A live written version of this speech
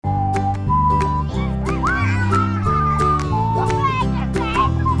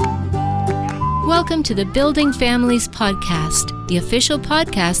Welcome to the Building Families Podcast, the official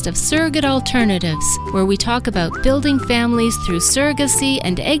podcast of Surrogate Alternatives, where we talk about building families through surrogacy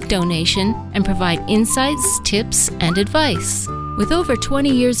and egg donation and provide insights, tips, and advice. With over 20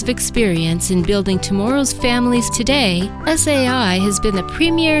 years of experience in building tomorrow's families today, SAI has been the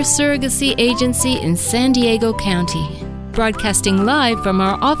premier surrogacy agency in San Diego County. Broadcasting live from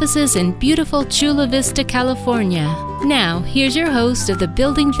our offices in beautiful Chula Vista, California. Now, here's your host of the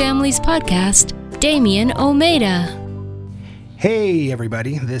Building Families Podcast, Damien Almeida. Hey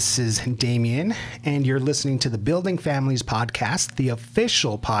everybody, this is Damien, and you're listening to the Building Families Podcast, the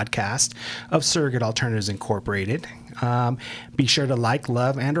official podcast of Surrogate Alternatives Incorporated. Be sure to like,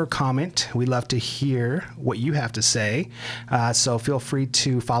 love, and or comment. We love to hear what you have to say. So feel free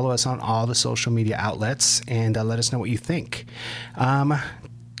to follow us on all the social media outlets and let us know what you think.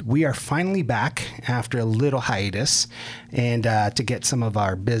 We are finally back after a little hiatus and to get some of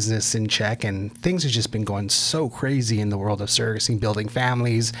our business in check, and things have just been going so crazy in the world of surrogacy, building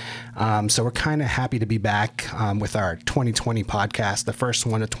families. So we're kind of happy to be back with our 2020 podcast, the first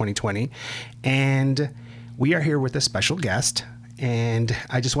one of 2020. And we are here with a special guest. And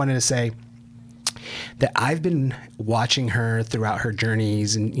I just wanted to say that I've been watching her throughout her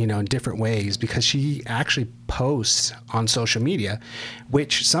journeys and, in different ways, because she actually posts on social media,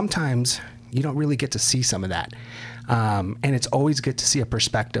 which sometimes you don't really get to see some of that. And it's always good to see a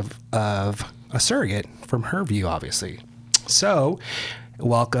perspective of a surrogate from her view, obviously. So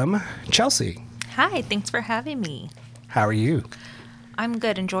welcome, Chelsea. Hi, thanks for having me. How are you? I'm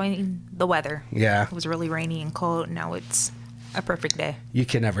good, enjoying the weather. Yeah. It was really rainy and cold. Now it's a perfect day. You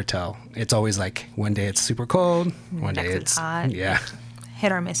can never tell. It's always like one day it's super cold, one day it's hot. Yeah.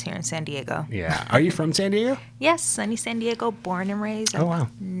 Hit or miss here in San Diego. Yeah. Are you from San Diego? Yes, sunny San Diego, born and raised. Oh, wow.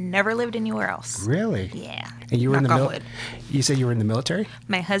 Never lived anywhere else. Really? Yeah. And you were in the Knock on wood. You said you were in the military?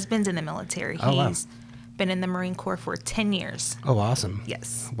 My husband's in the military. Oh, wow. He's been in the Marine Corps for 10 years. Oh, awesome.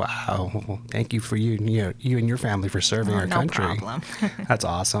 Yes. Wow. Well, thank you for you and your family for serving our country. No problem. That's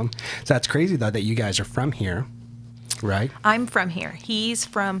awesome. So that's crazy, though, that you guys are from here, right? I'm from here. He's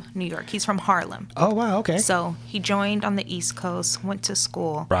from New York. He's from Harlem. Oh, wow. Okay. So he joined on the East Coast, went to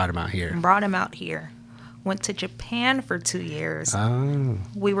school. Brought him out here. Brought him out here. Went to Japan for 2 years. Oh.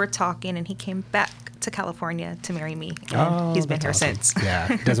 We were talking, and he came back to California to marry me. And Oh, he's been that's here awesome. since.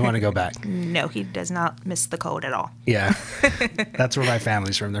 Yeah. Doesn't want to go back. No, he does not miss the cold at all. Yeah. That's where my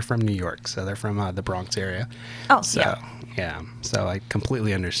family's from. They're from New York. So they're from the Bronx area. Oh, so, yeah. So I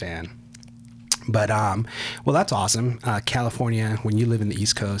completely understand. But, well, that's awesome. California, when you live in the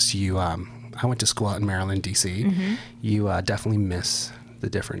East Coast, I went to school out in Maryland, D.C. Mm-hmm. You definitely miss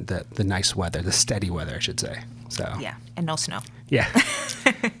the nice weather, the steady weather, I should say. So Yeah, and no snow. Yeah,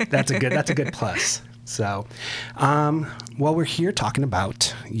 that's a good plus. So, well, we're here talking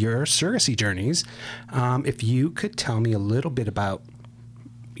about your surrogacy journeys. If you could tell me a little bit about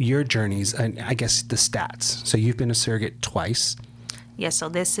your journeys and I guess the stats. So you've been a surrogate twice. Yeah, so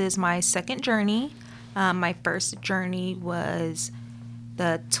this is my second journey. My first journey was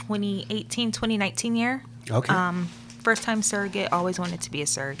the 2018-2019 year. Okay. First time surrogate, always wanted to be a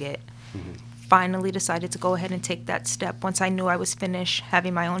surrogate. Mm-hmm. Finally decided to go ahead and take that step once I knew I was finished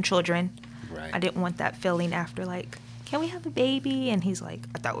having my own children. Right. I didn't want that feeling after, like, can we have a baby? And he's like,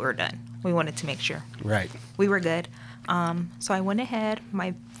 I thought we were done. We wanted to make sure. Right. We were good. So I went ahead.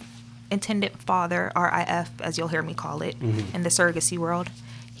 My intended father, RIF, as you'll hear me call it, mm-hmm. in the surrogacy world,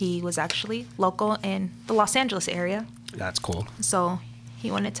 he was actually local in the Los Angeles area. That's cool. So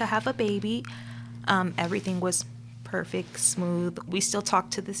he wanted to have a baby. Everything was perfect, smooth. We still talk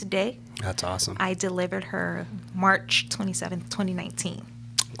to this day. That's awesome. I delivered her March 27th, 2019.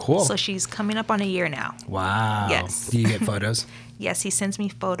 Cool. So she's coming up on a year now. Wow. Yes. Do you get photos? Yes, he sends me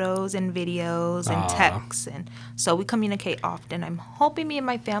photos and videos and texts, and so we communicate often. I'm hoping me and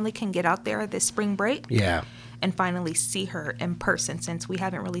my family can get out there this spring break. Yeah. And finally see her in person, since we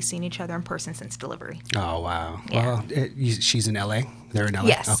haven't really seen each other in person since delivery. Oh, wow. Yeah. Well, she's in LA? They're in LA?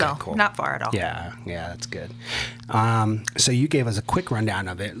 Yes, okay, so cool. not far at all. Yeah, that's good. So you gave us a quick rundown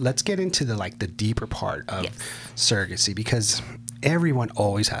of it. Let's get into the deeper part of surrogacy, because everyone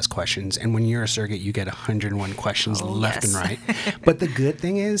always has questions. And when you're a surrogate, you get 101 questions left and right. But the good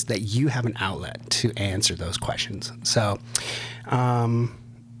thing is that you have an outlet to answer those questions. So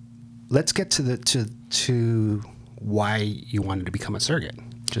let's get to why you wanted to become a surrogate,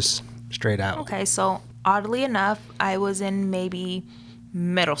 just straight out. Okay, so oddly enough, I was in maybe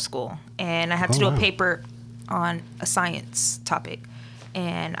middle school, and I had to do a paper on a science topic,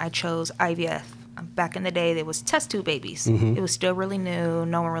 and I chose IVF. Back in the day, there was test tube babies. Mm-hmm. It was still really new.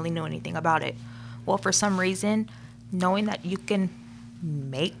 No one really knew anything about it. Well, for some reason, knowing that you can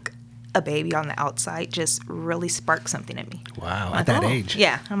make a baby on the outside just really sparked something in me. Wow, at that age.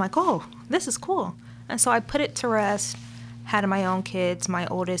 Yeah. I'm like, oh, this is cool. And so I put it to rest, had my own kids. My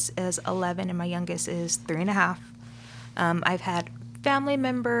oldest is 11 and my youngest is 3.5. I've had family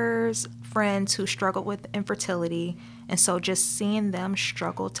members, friends who struggled with infertility. And so just seeing them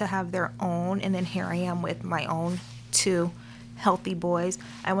struggle to have their own, and then here I am with my own 2 healthy boys,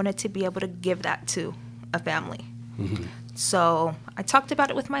 I wanted to be able to give that to a family. Mm-hmm. So I talked about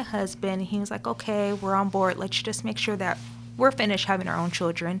it with my husband. He was like, okay, we're on board. Let's just make sure that we're finished having our own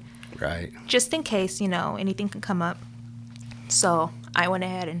children. Right. Just in case, anything can come up. So I went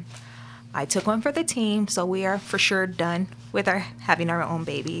ahead and I took one for the team. So we are for sure done with having our own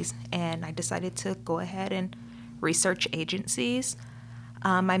babies. And I decided to go ahead and research agencies.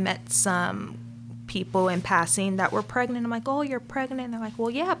 I met some people in passing that were pregnant. I'm like, oh, you're pregnant? And they're like,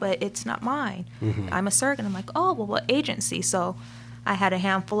 well, yeah, but it's not mine. Mm-hmm. I'm a surrogate. I'm like, oh, well, what agency? So I had a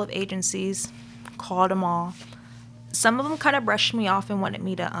handful of agencies, called them all. Some of them kind of brushed me off and wanted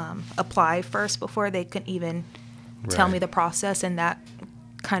me to apply first before they could even tell me the process, and that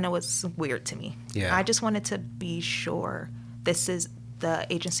kind of was weird to me. Yeah. I just wanted to be sure this is the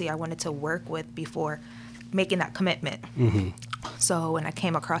agency I wanted to work with before making that commitment. Mm-hmm. So when I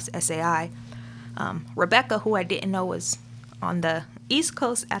came across SAI, Rebecca, who I didn't know was on the East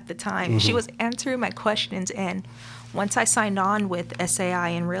Coast at the time, she was answering my questions. And once I signed on with SAI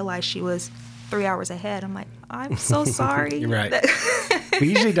and realized she was 3 hours ahead, I'm like, I'm so sorry. Right. We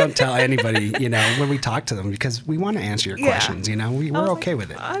usually don't tell anybody, when we talk to them, because we want to answer your questions. We're okay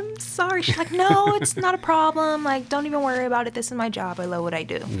with it. I'm sorry. She's like, no, it's not a problem. Like, don't even worry about it. This is my job. I love what I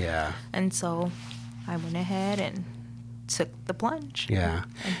do. Yeah. And so I went ahead and took the plunge. Yeah.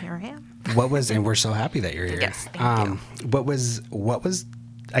 And here I am. And we're so happy that you're here. Yes, thank you. What was,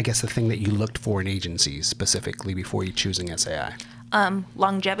 I guess, the thing that you looked for in agencies specifically before you choosing SAI?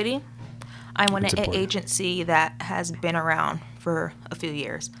 Longevity. I want an agency that has been around for a few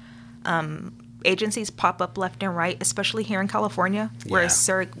years. Agencies pop up left and right, especially here in California, where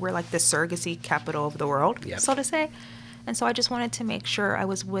we're like the surrogacy capital of the world, so to say. And so I just wanted to make sure I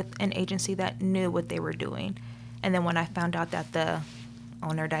was with an agency that knew what they were doing. And then when I found out that the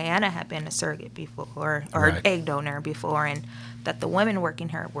owner, Diana, had been a surrogate before, or egg donor before, and that the women working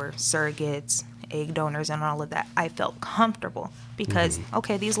here were surrogates, egg donors, and all of that, I felt comfortable because,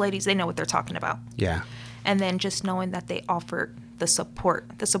 okay, these ladies, they know what they're talking about. Yeah. And then just knowing that they offered the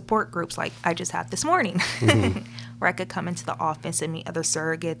support groups like I just had this morning, where I could come into the office and meet other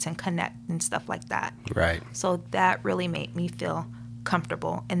surrogates and connect and stuff like that. Right. So that really made me feel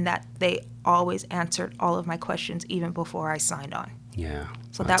comfortable, and that they always answered all of my questions even before I signed on. Yeah.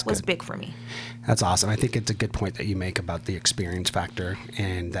 So that was big for me. That's awesome. I think it's a good point that you make about the experience factor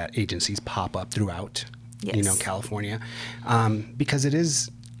and that agencies pop up throughout, California. Because it is,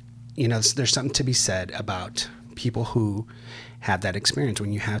 there's something to be said about people who have that experience.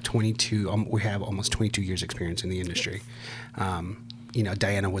 When you have we have almost 22 years experience in the industry.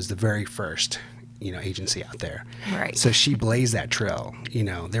 Diana was the very first agency out there. Right. So she blazed that trail.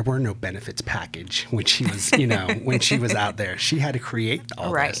 There were no benefits package when she was, when she was out there. She had to create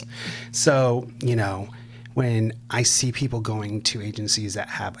all this. So, when I see people going to agencies that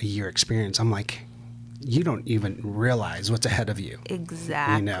have a year experience, I'm like, you don't even realize what's ahead of you.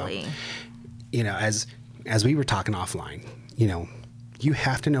 Exactly. As we were talking offline, you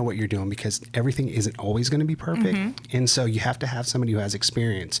have to know what you're doing because everything isn't always going to be perfect. Mm-hmm. And so you have to have somebody who has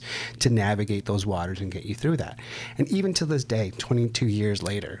experience to navigate those waters and get you through that. And even to this day, 22 years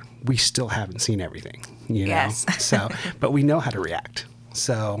later, we still haven't seen everything, Yes. So, but we know how to react.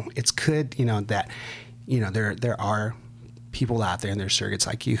 So it's good, that, there are people out there and there's surrogates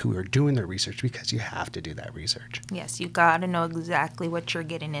like you who are doing their research because you have to do that research. Yes, you got to know exactly what you're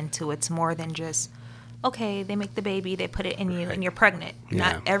getting into. It's more than just, okay, they make the baby, they put it in you, and you're pregnant. Yeah.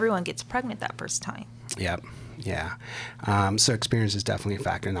 Not everyone gets pregnant that first time. Yep. Yeah. So experience is definitely a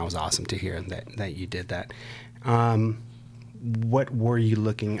factor, and that was awesome to hear that you did that. What were you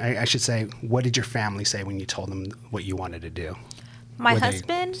looking, I should say, what did your family say when you told them what you wanted to do? My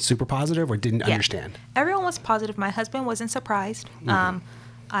husband... super positive or didn't understand? Everyone was positive. My husband wasn't surprised. Mm-hmm.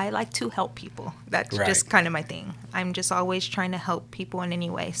 I like to help people. That's just kind of my thing. I'm just always trying to help people in any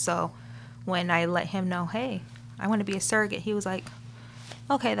way. So when I let him know, hey, I want to be a surrogate, he was like,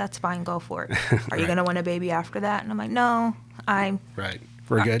 okay, that's fine, go for it. Are you going to want a baby after that? And I'm like, no,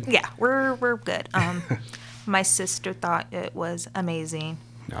 we're good? Yeah, we're good. My sister thought it was amazing.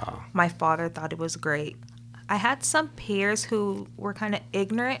 Oh. My father thought it was great. I had some peers who were kind of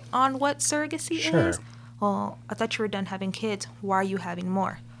ignorant on what surrogacy is. Well, I thought you were done having kids. Why are you having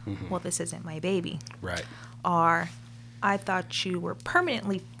more? Mm-hmm. Well, this isn't my baby. Right. Or I thought you were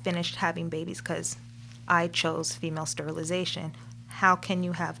permanently finished having babies because I chose female sterilization. How can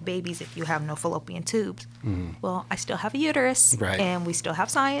you have babies if you have no fallopian tubes? Well, I still have a uterus, Right. and we still have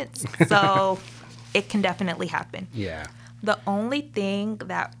science, so it can definitely happen. Yeah. The only thing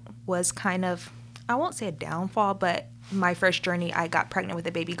that was kind of, I won't say a downfall, but my first journey, I got pregnant with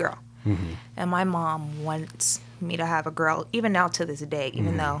a baby girl. And my mom wants me to have a girl, even now to this day,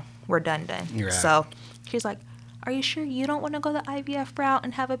 even though we're done. Yeah. So she's like, are you sure you don't want to go the IVF route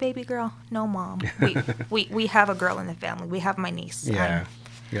and have a baby girl? No, Mom. We have a girl in the family. We have my niece. Yeah.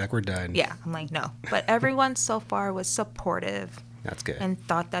 You're like, we're done. Yeah. I'm like, no. But everyone so far was supportive. That's good. And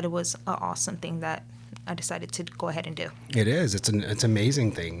thought that it was an awesome thing that I decided to go ahead and do. It is. It's an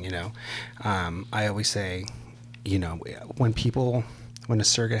amazing thing, I always say, when a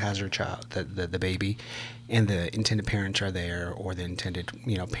surrogate has her child, the baby, and the intended parents are there, or the intended,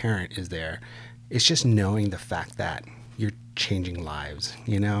 parent is there, it's just knowing the fact that you're changing lives,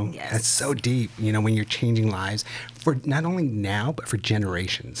 Yes. That's so deep, when you're changing lives for not only now, but for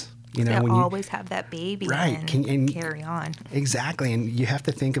generations. They'll when always have that baby and carry on. Exactly. And you have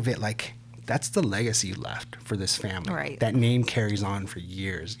to think of it like that's the legacy you left for this family. Right. That name carries on for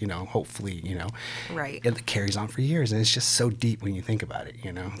years, hopefully, Right. it carries on for years. And it's just so deep when you think about it,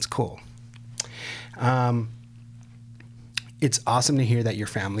 it's cool. It's awesome to hear that your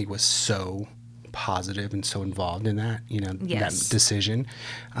family was so positive and so involved in that, Yes. that decision,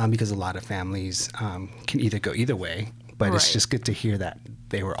 because a lot of families can either go either way, but it's Right. just good to hear that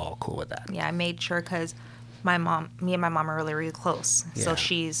they were all cool with that. Yeah, I made sure because me and my mom are really, really close. Yeah. So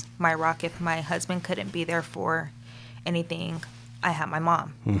she's my rock. If my husband couldn't be there for anything, I have my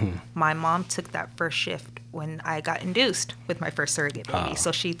mom. My mom took that first shift when I got induced with my first surrogate baby.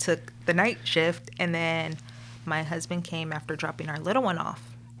 So she took the night shift, and then my husband came after dropping our little one off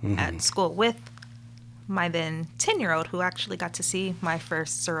at school with my then 10-year-old, who actually got to see my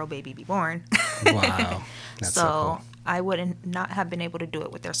first surro baby be born. Wow. That's so cool. I wouldn't not have been able to do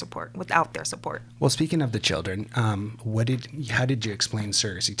it without their support. Well, speaking of the children, how did you explain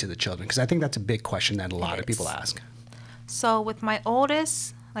surrogacy to the children? Because I think that's a big question that a lot of people ask. So with my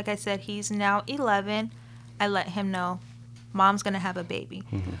oldest, like I said, he's now 11. I let him know, Mom's going to have a baby.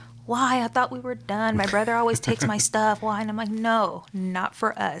 Why? I thought we were done. My brother always takes my stuff. Why? And I'm like, no, not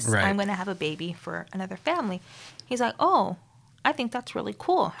for us. Right. I'm going to have a baby for another family. He's like, oh, I think that's really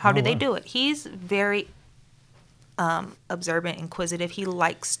cool. How do they do it? He's very observant, inquisitive. He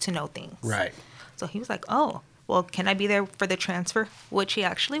likes to know things. Right. So he was like, oh, well, can I be there for the transfer? Which he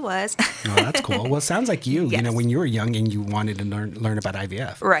actually was. Oh, that's cool. Well, it sounds like you, Yes. when you were young and you wanted to learn about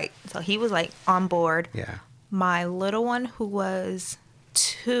IVF. Right. So he was like on board. Yeah. My little one, who was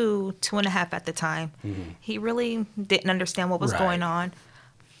two and a half at the time, he really didn't understand what was Right. going on.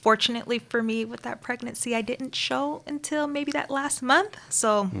 Fortunately for me, with that pregnancy, I didn't show until maybe that last month.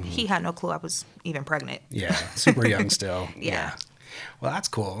 So he had no clue I was even pregnant. Yeah. Super young still. Yeah. Well, that's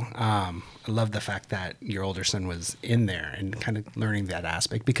cool. I love the fact that your older son was in there and kind of learning that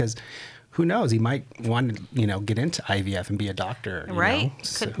aspect, because who knows, he might want to, get into IVF and be a doctor. you Right? know?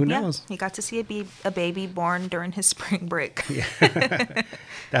 So who knows? He got to see a baby born during his spring break.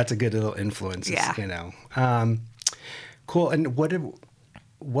 That's a good little influence. Yeah. Cool. And what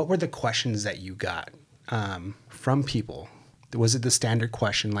were the questions that you got from people? Was it the standard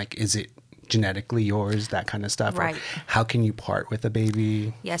question, like, is it genetically yours, that kind of stuff? Right. Or how can you part with a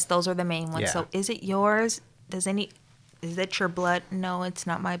baby? Yes, those are the main ones. Yeah. So is it yours? Is it your blood? No, it's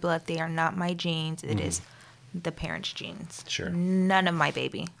not my blood. They are not my genes. It is the parents' genes. Sure. None of my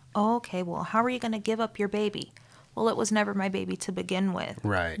baby. Oh, okay, well, how are you going to give up your baby? Well, it was never my baby to begin with.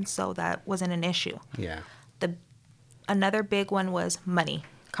 Right. So that wasn't an issue. Yeah. Another big one was money,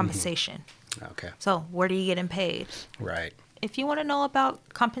 compensation. Okay. So where are you getting paid? Right. If you want to know about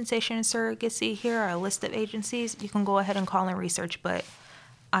compensation and surrogacy, here are a list of agencies. You can go ahead and call and research, but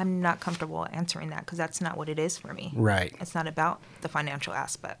I'm not comfortable answering that because that's not what it is for me. Right. It's not about the financial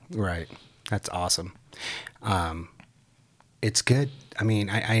aspect. Right. That's awesome. It's good. I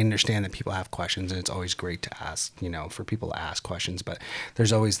mean, I understand that people have questions, and it's always great to ask, for people to ask questions, but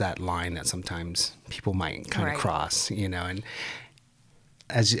there's always that line that sometimes people might kind of Right. cross, and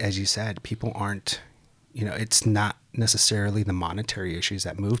as you said, people aren't, it's not necessarily the monetary issues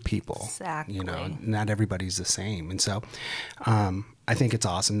that move people. Exactly. Not everybody's the same. And so I think it's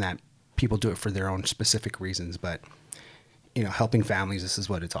awesome that people do it for their own specific reasons, but, helping families, this is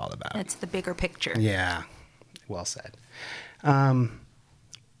what it's all about. It's the bigger picture. Yeah. Well said.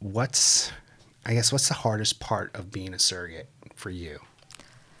 What's the hardest part of being a surrogate for you?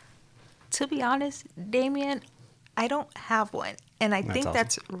 To be honest, Damien, I don't have one. And I think awesome.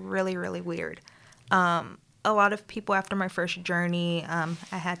 that's really, really weird. a lot of people after my first journey,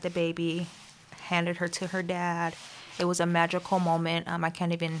 I had the baby, handed her to her dad. It was a magical moment. I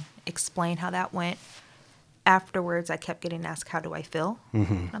can't even explain how that went. Afterwards, I kept getting asked, how do I feel?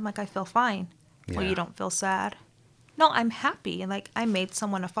 Mm-hmm. I'm like, I feel fine. Yeah. Well, you don't feel sad? No, I'm happy. Like, I made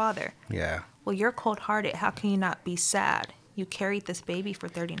someone a father. Yeah. Well, you're cold-hearted. How can you not be sad? You carried this baby for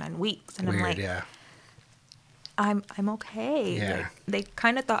 39 weeks. And Weird, I'm like, yeah. I'm okay. Yeah. Like, they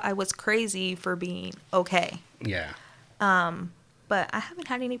kind of thought I was crazy for being okay. Yeah. But I haven't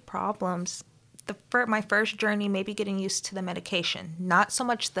had any problems. My first journey, maybe getting used to the medication, not so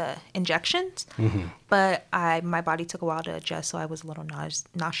much the injections, mm-hmm. but my body took a while to adjust, so I was a little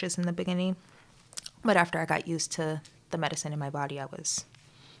nauseous in the beginning. But after I got used to the medicine in my body,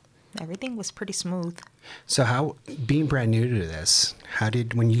 everything was pretty smooth. So how, being brand new to this,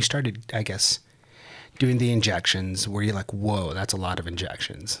 when you started, I guess, doing the injections, were you like, whoa, that's a lot of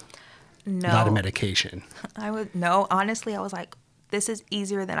injections? No. A lot of medication. Honestly, I was like, this is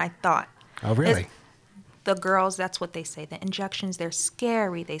easier than I thought. Oh, really? The girls, that's what they say. The injections, they're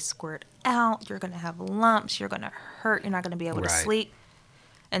scary. They squirt out. You're going to have lumps. You're going to hurt. You're not going to be able to sleep.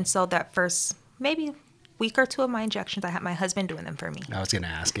 And so that first maybe week or two of my injections, I had my husband doing them for me. I was going to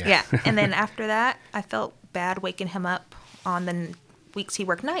ask, yeah. Yeah. And then after that, I felt bad waking him up on the weeks he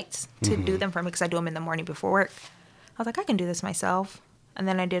worked nights to do them for me because I do them in the morning before work. I was like, I can do this myself. And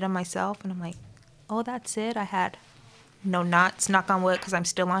then I did them myself. And I'm like, oh, that's it. I had no knots, knock on wood, because I'm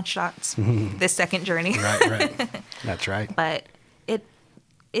still on shots this second journey. Right. That's right. But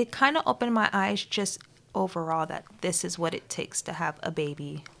it kind of opened my eyes just overall that this is what it takes to have a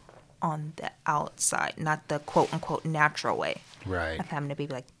baby on the outside, not the quote-unquote natural way of having a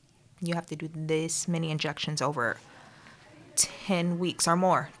baby. Like, you have to do this many injections over 10 weeks or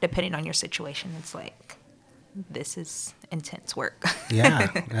more, depending on your situation. It's like, this is intense work. Yeah,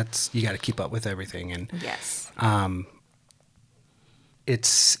 you got to keep up with everything. And yes.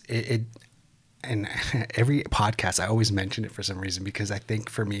 And every podcast, I always mention it for some reason, because I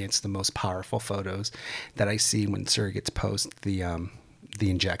think for me, it's the most powerful photos that I see when surrogates post the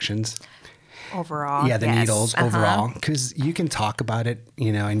injections. Overall. Yeah, the needles overall. Because you can talk about it,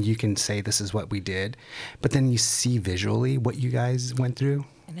 and you can say this is what we did, but then you see visually what you guys went through.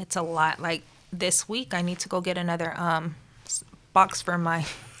 And it's a lot. Like this week, I need to go get another box for my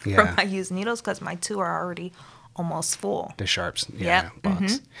used needles because my 2 are already almost full. The sharps, box.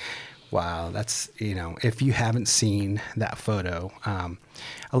 Mm-hmm. Wow, that's, if you haven't seen that photo,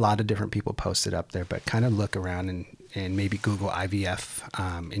 a lot of different people post it up there, but kind of look around and maybe Google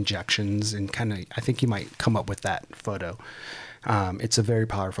IVF injections and I think you might come up with that photo. It's a very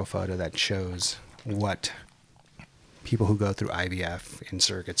powerful photo that shows what people who go through IVF and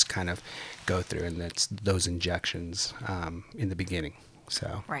surrogates kind of go through, and that's those injections in the beginning.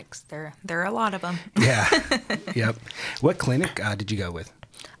 So right, 'cause there are a lot of them. Yeah. Yep. What clinic did you go with?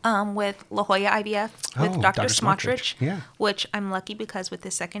 With La Jolla IVF with Dr. Smotrich. Yeah. Which I'm lucky because with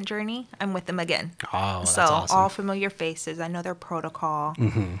the second journey, I'm with them again. Oh, that's so awesome. All familiar faces. I know their protocol.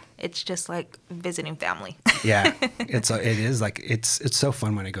 Mm-hmm. It's just like visiting family. Yeah, it is like it's so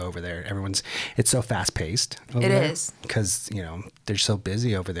fun when I go over there. It's so fast paced. It is because they're so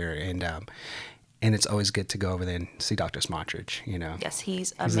busy over there, and it's always good to go over there and see Dr. Smotrich, Yes,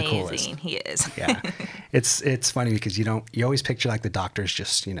 he's amazing. He is. Yeah. It's funny because you always picture like the doctors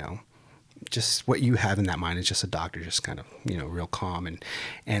just what you have in that mind is just a doctor just kind of, real calm and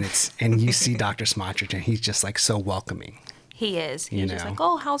you see Dr. Smotrich and he's just like so welcoming. He is. He's just like,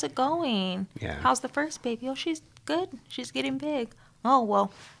 oh, how's it going? Yeah. How's the first baby? Oh, she's good. She's getting big. Oh,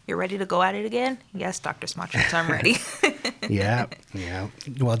 well, you're ready to go at it again? Yes, Dr. Smotrich, I'm ready. Yeah.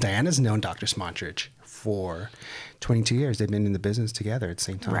 Well, Diana's known Dr. Smotrich for 22 years. They've been in the business together at the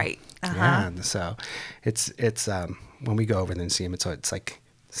same time. Right. Uh-huh. Yeah. So it's when we go over there and see him, it's like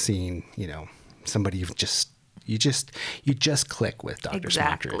seeing, somebody you just click with Dr.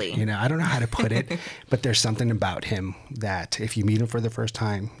 Exactly. Smotrich. I don't know how to put it, but there's something about him that if you meet him for the first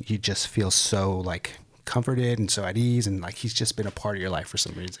time, you just feel so like comforted and so at ease, and like he's just been a part of your life for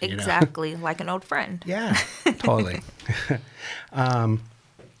some reason. Exactly, like an old friend. Yeah, totally.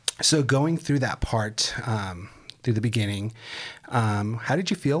 So going through that part, through the beginning, how did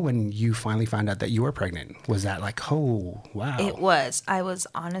you feel when you finally found out that you were pregnant? Was that like, oh, wow? It was. I was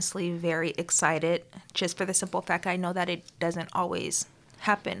honestly very excited, just for the simple fact I know that it doesn't always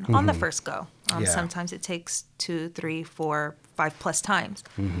happen on the first go. Sometimes it takes 2, 3, 4, 5 plus times.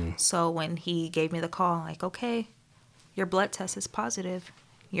 Mm-hmm. So when he gave me the call, like, okay, your blood test is positive.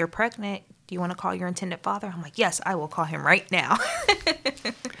 You're pregnant. Do you want to call your intended father? I'm like, yes, I will call him right now.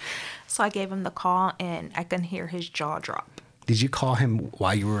 So I gave him the call, and I can hear his jaw drop. Did you call him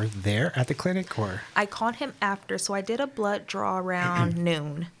while you were there at the clinic, or? I called him after, so I did a blood draw around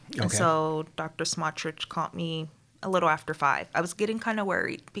noon. And Okay. so Dr. Smotrich called me a little after 5. I was getting kind of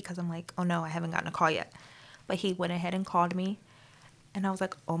worried because I'm like, oh no, I haven't gotten a call yet. But he went ahead and called me. And I was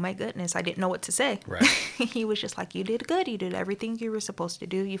like, oh my goodness, I didn't know what to say. Right. He was just like, you did good. You did everything you were supposed to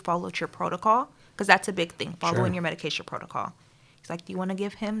do. You followed your protocol. Because that's a big thing, following Sure. your medication protocol. He's like, do you want to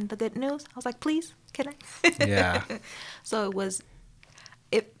give him the good news? I was like, please, can I? Yeah. So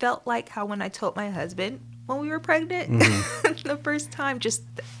it felt like how when I told my husband when we were pregnant the first time, just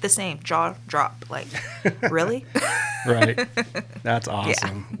the same, jaw drop, like, really? Right. That's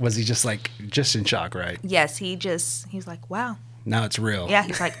awesome. Yeah. Was he just in shock, right? Yes, he's like, wow. Now it's real. Yeah,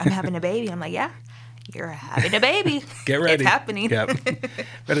 he's like, I'm having a baby. I'm like, yeah, you're having a baby. Get ready. It's happening. Yep.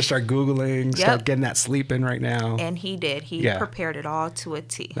 Better start Googling, start getting that sleep in right now. And he did. He prepared it all to a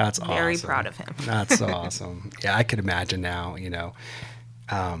T. That's awesome. Very proud of him. That's so awesome. Yeah, I could imagine now,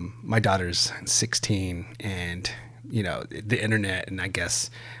 my daughter's 16 and, the internet and I guess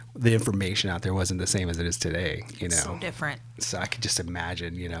the information out there wasn't the same as it is today, So different. So I could just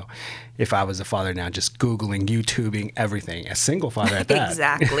imagine, if I was a father now, just Googling, YouTubing, everything, a single father at that.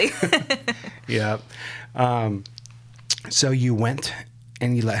 Exactly. Yeah. So you went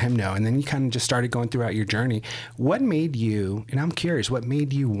and you let him know, and then you kind of just started going throughout your journey. What made you, and I'm curious, what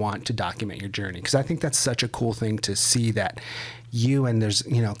made you want to document your journey? Because I think that's such a cool thing to see that you and there's,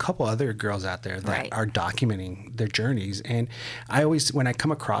 a couple other girls out there that are documenting their journeys. And I always, when I come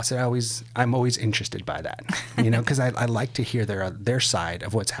across it, I'm always interested by that, because I like to hear their side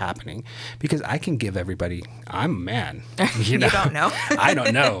of what's happening, because I can give everybody, I'm a man. You don't know. I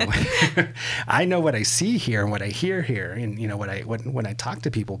don't know. I know what I see here and what I hear here, and when I talk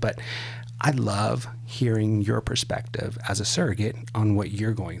to people, but I love hearing your perspective as a surrogate on what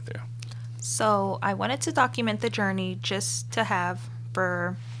you're going through. So I wanted to document the journey just to have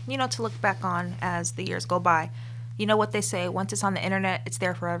to look back on as the years go by. You know what they say, once it's on the internet, it's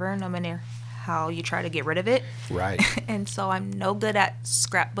there forever, no matter how you try to get rid of it. Right. And so I'm no good at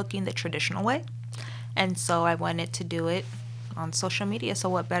scrapbooking the traditional way. And so I wanted to do it on social media. So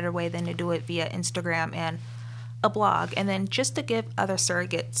what better way than to do it via Instagram and a blog, and then just to give other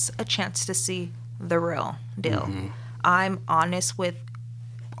surrogates a chance to see the real deal. Mm-hmm. I'm honest with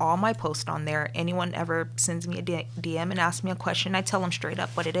all my posts on there. Anyone ever sends me a DM and asks me a question, I tell them straight up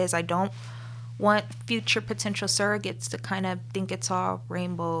what it is. I don't want future potential surrogates to kind of think it's all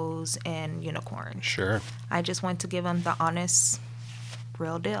rainbows and unicorns. Sure. I just want to give them the honest,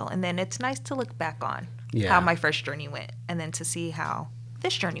 real deal. And then it's nice to look back on how my first journey went, and then to see how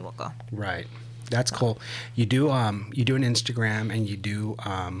this journey will go. Right. That's cool. You do an Instagram, and you do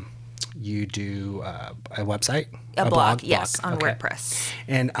a website? A blog, yes, on WordPress.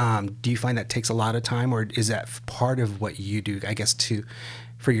 And do you find that takes a lot of time, or is that part of what you do, I guess,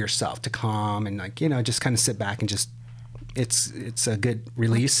 for yourself to calm and just kind of sit back and just, it's a good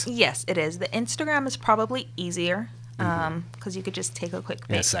release? Yes, it is. The Instagram is probably easier because you could just take a quick pic.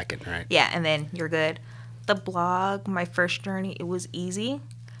 In a second, right? Yeah, and then you're good. The blog, my first journey, it was easy.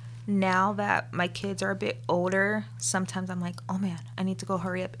 Now that my kids are a bit older, sometimes I'm like, oh man, I need to go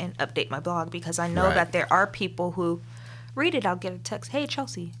hurry up and update my blog, because I know that there are people who read it. I'll get a text, hey,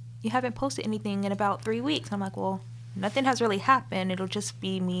 Chelsea, you haven't posted anything in about 3 weeks. I'm like, well, nothing has really happened. It'll just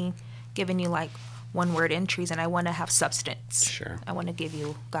be me giving you like one-word entries, and I want to have substance. Sure. I want to give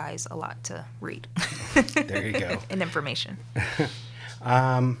you guys a lot to read. There you go. And information.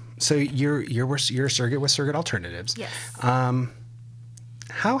 So you're a surrogate with Surrogate Alternatives. Yes.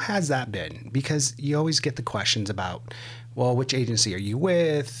 How has that been? Because you always get the questions about, well, which agency are you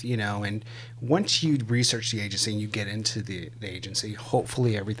with? And once you research the agency and you get into the agency,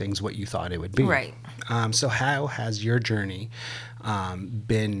 hopefully everything's what you thought it would be. Right. So how has your journey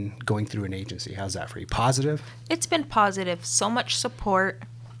been going through an agency? How's that for you? Positive? It's been positive. So much support.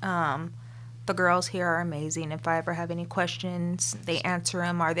 The girls here are amazing. If I ever have any questions, they answer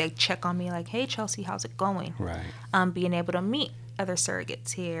them, or they check on me like, hey, Chelsea, how's it going? Right. Being able to meet other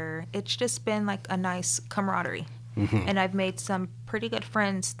surrogates here, it's just been like a nice camaraderie. Mm-hmm. And I've made some pretty good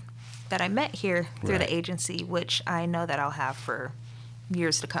friends that I met here through the agency, which I know that I'll have for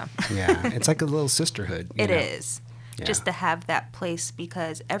years to come. Yeah, it's like a little sisterhood. It is. Yeah. Just to have that place,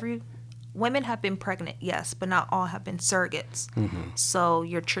 because women have been pregnant, yes, but not all have been surrogates. Mm-hmm. So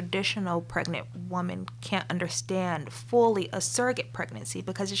your traditional pregnant woman can't understand fully a surrogate pregnancy,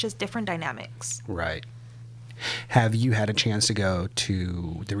 because it's just different dynamics. Right. Have you had a chance to go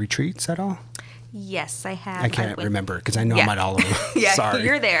to the retreats at all? Yes, I have. I can't remember, because I know I'm at all of them. Yeah, sorry.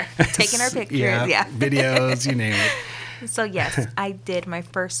 You're there, taking our pictures. Yeah. Videos, you name it. So yes, I did. My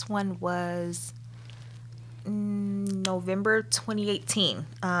first one was November 2018,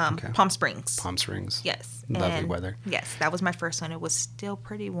 Palm Springs. Palm Springs. Yes. Lovely weather. Yes, that was my first one. It was still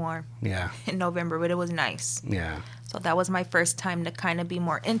pretty warm. Yeah. In November, but it was nice. Yeah. So that was my first time to kind of be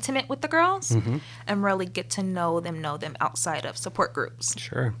more intimate with the girls and really get to know them outside of support groups.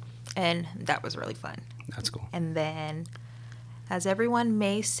 Sure. And that was really fun. That's cool. And then, as everyone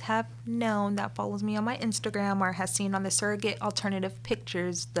may have known that follows me on my Instagram or has seen on the Surrogate Alternative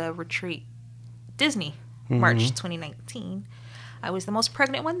Pictures, the retreat Disney, March 2019, I was the most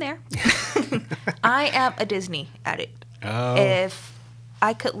pregnant one there. I am a Disney addict. Oh. If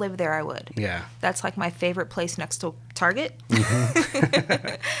I could live there, I would. Yeah. That's like my favorite place next to Target.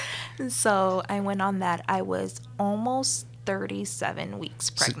 So I went on that. I was almost 37 weeks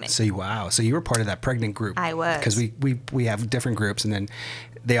pregnant. So wow. So you were part of that pregnant group. I was. Because we have different groups, and then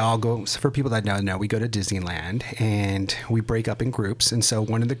they all go, so for people that know, we go to Disneyland and we break up in groups. And so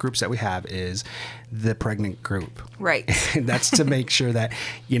one of the groups that we have is the pregnant group. Right. And that's to make sure that,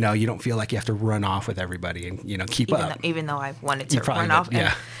 you don't feel like you have to run off with everybody and, keep up. Even though I wanted to run off.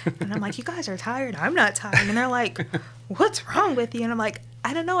 Yeah. And I'm like, you guys are tired. I'm not tired. And they're like, what's wrong with you? And I'm like,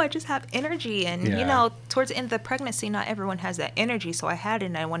 I don't know. I just have energy. And, towards the end of the pregnancy, not everyone has that energy. So I had it,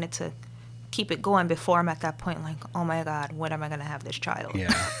 and I wanted to keep it going before I'm at that point, like, oh my God, when am I going to have this child?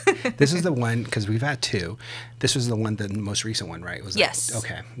 Yeah. This is the one, because we've had two. This was the most recent one, right? Yes.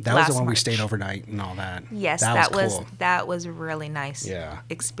 Okay. That was the one we stayed overnight and all that. Yes, that was cool. That was a really nice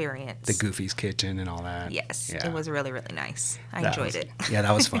experience. The Goofy's Kitchen and all that. Yes, it was really, really nice. I enjoyed it. Yeah,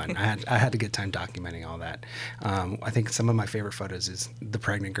 that was fun. I had a good time documenting all that. I think some of my favorite photos is the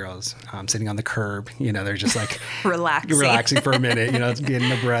pregnant girls sitting on the curb. They're just like relaxing for a minute,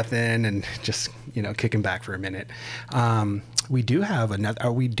 getting a breath in and just kicking back for a minute. We do have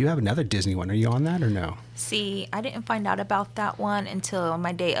another Disney one. Are you on that or no? See, I didn't find out about that one until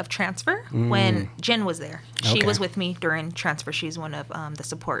my day of transfer when Jen was there. She was with me during transfer. She's one of the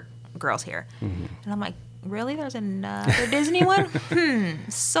support girls here. And I'm like, really? There's another Disney one?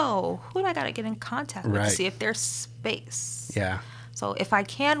 So who do I got to get in contact with to see if there's space? Yeah. So if I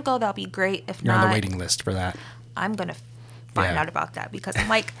can go, that'll be great. If You're not, on the waiting list for that. I'm going to find out about that because I'm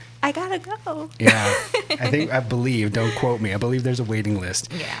like, I gotta go. Yeah. I believe, don't quote me, I believe there's a waiting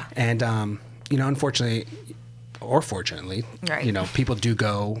list. Yeah. And, unfortunately, or fortunately, people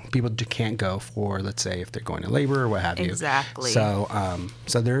can't go for, let's say, if they're going to labor or what have you. Exactly. So,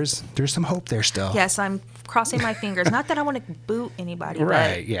 there's some hope there still. Yes, I'm crossing my fingers. Not that I want to boot anybody,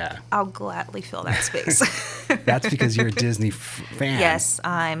 right? Yeah. I'll gladly fill that space. That's because you're a Disney fan. Yes,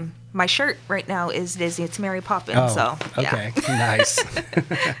 my shirt right now is Disney. It's Mary Poppins. Oh, so okay, nice.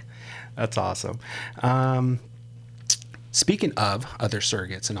 That's awesome. Speaking of other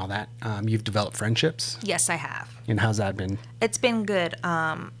surrogates and all that, you've developed friendships? Yes, I have. And how's that been? It's been good.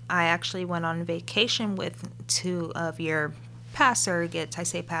 I actually went on vacation with two of your past surrogates. I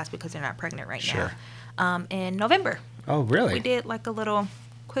say past because they're not pregnant right now. In November. Oh, really? We did like a little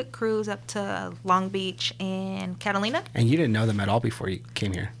quick cruise up to Long Beach and Catalina. And you didn't know them at all before you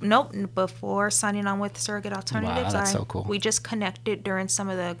came here? Nope. Before signing on with Surrogate Alternatives. Wow, that's so cool. We just connected during some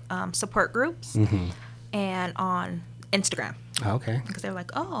of the support groups and on Instagram. Oh, okay. Because they're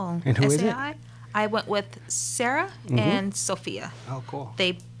like, oh, and who SAI? Is it? I went with Sarah and Sophia. Oh, cool.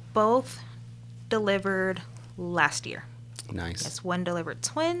 They both delivered last year. Nice. Yes, one delivered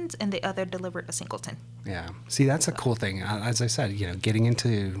twins and the other delivered a singleton. Yeah. See, that's a cool thing. As I said, getting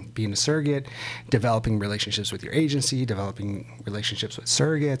into being a surrogate, developing relationships with your agency, developing relationships with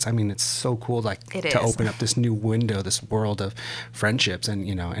surrogates. I mean, it's so cool, to open up this new window, this world of friendships and,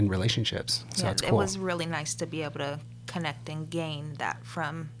 and relationships. So it's cool. It was really nice to be able to connect and gain that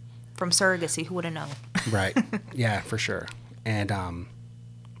from surrogacy. Who would have known? Right. Yeah, for sure. And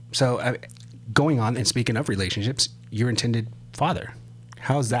so going on and speaking of relationships, your intended father.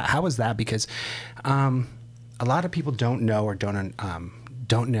 How is that? Because a lot of people don't know or don't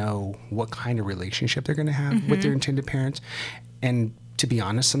know what kind of relationship they're going to have with their intended parents. And to be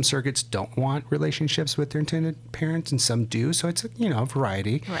honest, some surrogates don't want relationships with their intended parents, and some do. So it's a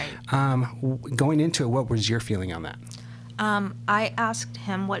variety. Right. Going into it, what was your feeling on that? I asked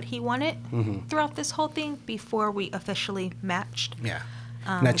him what he wanted throughout this whole thing before we officially matched. Yeah.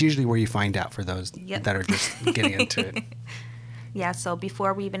 And that's usually where you find out for those that are just getting into it. Yeah, so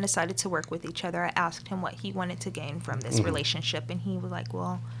before we even decided to work with each other, I asked him what he wanted to gain from this relationship. And he was like,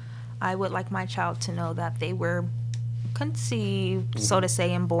 well, I would like my child to know that they were conceived, so to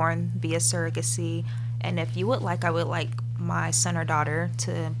say, and born via surrogacy. And if you would like, I would like my son or daughter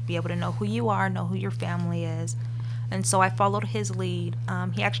to be able to know who you are, know who your family is. And so I followed his lead.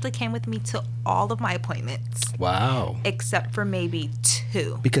 He actually came with me to all of my appointments. Wow. Except for maybe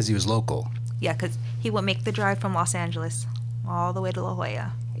 2. Because he was local. Yeah, because He would make the drive from Los Angeles all the way to La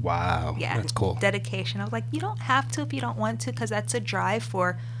Jolla. Wow. Yeah. That's cool. Dedication. I was like, you don't have to if you don't want to, because that's a drive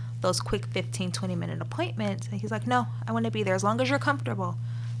for those quick 15, 20-minute appointments. And he's like, no, I want to be there as long as you're comfortable.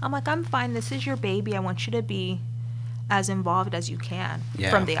 I'm like, I'm fine. This is your baby. I want you to be as involved as you can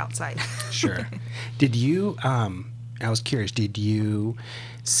from the outside. Sure. Did you, I was curious, did you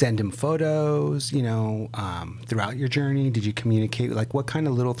send him photos, throughout your journey? Did you communicate? Like, what kind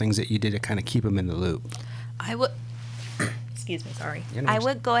of little things that you did to kind of keep him in the loop? I would, excuse me, sorry. Yeah, no I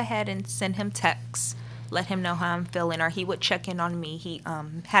would go ahead and send him texts, let him know how I'm feeling, or he would check in on me. He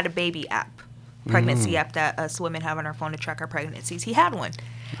had a baby app, pregnancy app that us women have on our phone to track our pregnancies. He had one.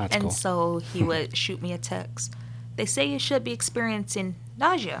 That's cool. So he would shoot me a text. They say you should be experiencing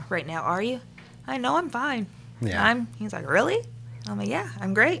nausea right now, are you? I know I'm fine. Yeah. He's like, really? I'm like, yeah,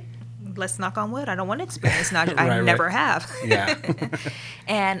 I'm great. Let's knock on wood. I don't want to experience nausea. Right, I never have. Yeah.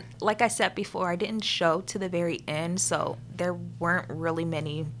 And like I said before, I didn't show to the very end, so there weren't really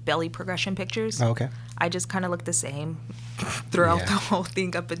many belly progression pictures. Oh, okay. I just kind of looked the same throughout Yeah. the whole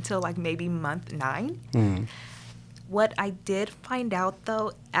thing up until like maybe month 9. Mm. What I did find out,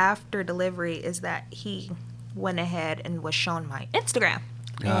 though, after delivery is that he went ahead and was shown my Instagram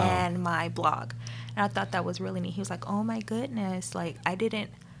and my blog. And I thought that was really neat. He was like, oh, my goodness. Like, I didn't.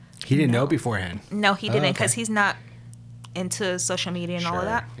 He didn't know beforehand. No, he didn't, okay. because he's not into social media and all of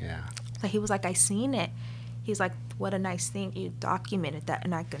that. Yeah. So he was like, I seen it. He's like, what a nice thing. You documented that,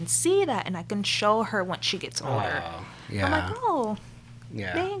 and I can see that, and I can show her once she gets older. Oh, yeah. I'm like, oh,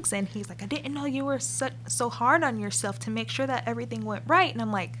 yeah. thanks. And he's like, I didn't know you were so hard on yourself to make sure that everything went right. And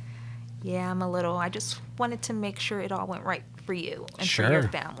I'm like, yeah, I'm a little. I just wanted to make sure it all went right for you and for your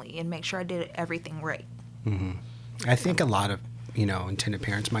family, and make sure I did everything right. Mm-hmm. I think a lot of intended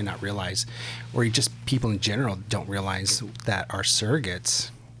parents might not realize, or just people in general don't realize, that our surrogates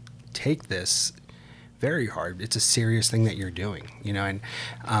take this very hard. It's a serious thing that you're doing, and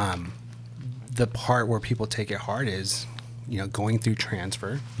the part where people take it hard is, going through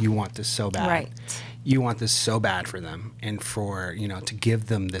transfer. You want this so bad. Right. You want this so bad for them, and for, to give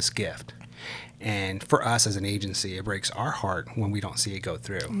them this gift. And for us as an agency, it breaks our heart when we don't see it go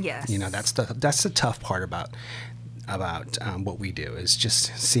through. Yes. That's the tough part about what we do, is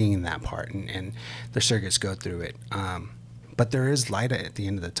just seeing that part, and the surrogates go through it. But there is light at the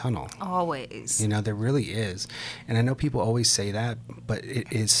end of the tunnel. Always. There really is. And I know people always say that, but it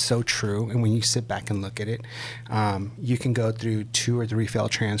is so true. And when you sit back and look at it, you can go through 2 or 3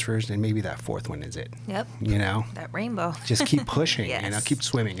 failed transfers, and maybe that 4th one is it. Yep. That rainbow. Just keep pushing. Yes. Keep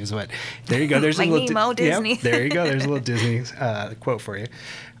swimming is what. There you go. There's like a little Nemo, Disney. Yep, there you go. There's a little Disney quote for you.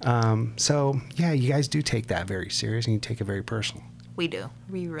 So yeah, you guys do take that very serious, and you take it very personal. We do.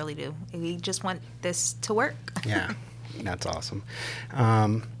 We really do. We just want this to work. Yeah. That's awesome.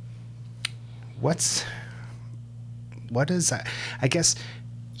 What is that? I guess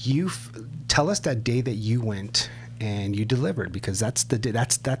tell us that day that you went and you delivered, because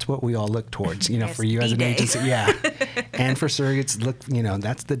that's what we all look towards, Yes, for you as an D-Day. agency. Yeah. And for surrogates,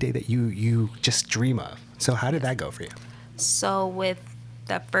 that's the day that you just dream of. So how did that go for you? So with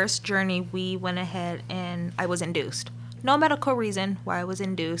that first journey, we went ahead and I was induced. No medical reason why I was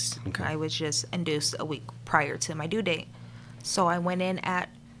induced. Okay. I was just induced a week prior to my due date. So I went in at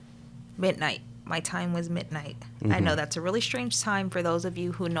midnight. My time was midnight. I know that's a really strange time for those of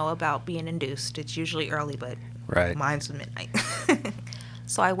you who know about being induced. It's usually early, but mine's was midnight.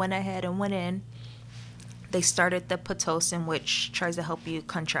 So I went ahead and went in. They started the Pitocin, which tries to help you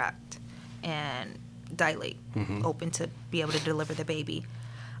contract and dilate, open to be able to deliver the baby.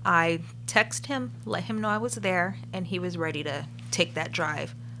 I texted him, let him know I was there, and he was ready to take that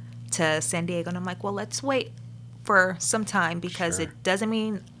drive to San Diego. And I'm like, well, let's wait for some time, because it doesn't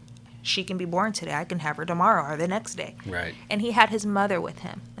mean she can be born today. I can have her tomorrow or the next day. Right. And he had his mother with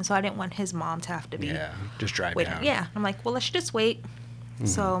him, and so I didn't want his mom to have to be just drive waiting. down. Yeah. I'm like, well, let's just wait.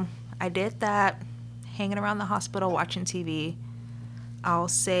 So I did that, hanging around the hospital watching TV. I'll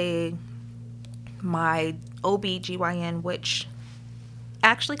say my OB/GYN, which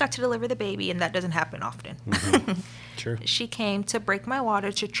actually got to deliver the baby, and that doesn't happen often. Sure. She came to break my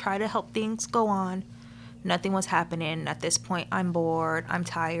water to try to help things go on. Nothing was happening. At this point, I'm bored. I'm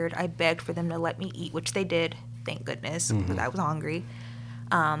tired. I begged for them to let me eat, which they did, thank goodness, because I was hungry.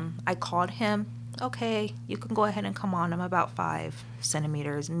 I called him. Okay, you can go ahead and come on. I'm about 5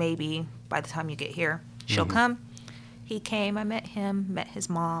 centimeters. Maybe by the time you get here, she'll come. He came. I met him, met his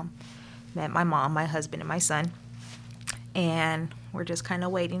mom, met my mom, my husband, and my son. And we're just kind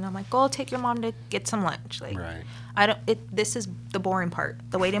of waiting. I'm like, go take your mom to get some lunch. Like, Right. This is the boring part.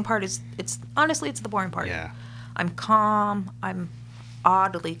 The waiting part it's honestly the boring part. Yeah. I'm calm. I'm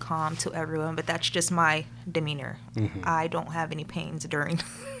oddly calm to everyone, but that's just my demeanor. I don't have any pains during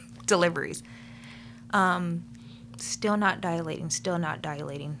deliveries. Still not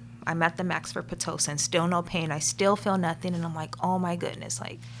dilating. I'm at the max for Pitocin, still no pain. I still feel nothing, and I'm like, oh my goodness,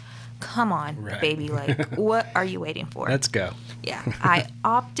 like, come on, baby, like, what are you waiting for? Let's go. Yeah, I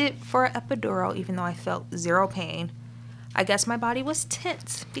opted for an epidural, even though I felt zero pain. I guess my body was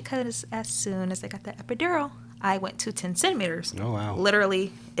tense because as soon as I got the epidural, I went to 10 centimeters. Oh, wow.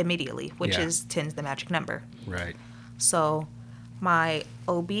 Literally immediately, which is 10's the magic number. Right. So my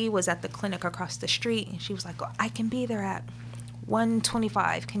OB was at the clinic across the street, and she was like, oh, I can be there at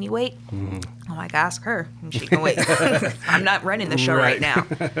 1:25. Can you wait? I'm like, ask her. And she can wait. I'm not running the show right now.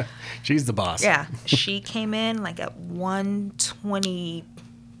 She's the boss. Yeah. She came in like at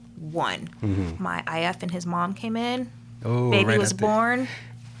 1:21. My IF and his mom came in. Oh, Baby was born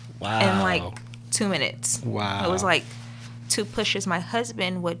in like 2 minutes. Wow. It was like 2 pushes. My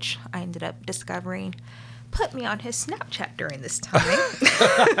husband, which I ended up discovering, put me on his Snapchat during this time.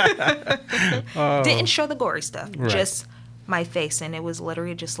 Didn't show the gory stuff, just my face. And it was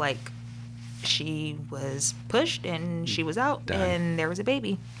literally just like she was pushed and she was out. Done. And there was a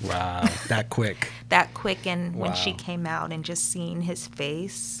baby. Wow. That quick. That quick. And when she came out and just seeing his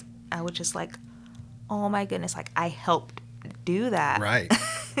face, I was just like, oh my goodness, like I helped do that. Right.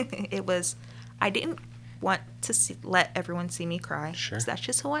 It was, I didn't want to let everyone see me cry. Sure. That's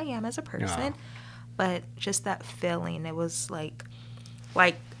just who I am as a person. But just that feeling, it was like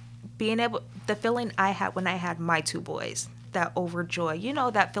being able, the feeling I had when I had my 2 boys, that overjoy, you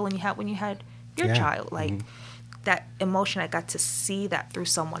know, that feeling you had when you had your child, like that emotion, I got to see that through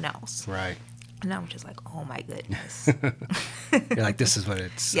someone else. Right. And I was just like, oh my goodness. You're like, this is what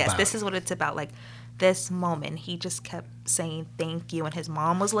it's about. Yes, this is what it's about. Like this moment, he just kept saying thank you. And his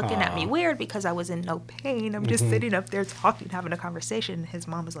mom was looking at me weird because I was in no pain. I'm just sitting up there talking, having a conversation. His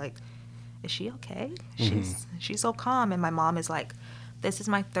mom was like, is she okay? She's so calm. And my mom is like, this is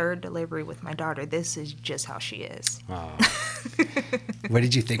my 3rd delivery with my daughter. This is just how she is. What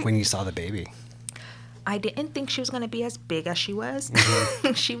did you think when you saw the baby? I didn't think she was going to be as big as she was.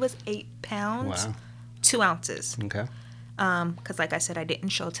 She was 8 pounds, 2 ounces. Okay. Because like I said, I didn't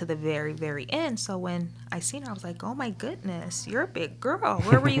show to the very, very end. So when I seen her, I was like, oh my goodness, you're a big girl.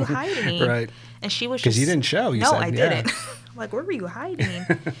 Where were you hiding? Right. And she was just... Because you didn't show. You no, said, I didn't. Like, where were you hiding?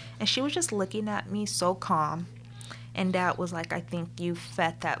 And she was just looking at me so calm. And Dad was like, I think you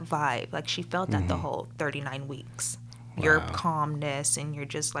fed that vibe. Like, she felt that the whole 39 weeks. Your calmness, and you're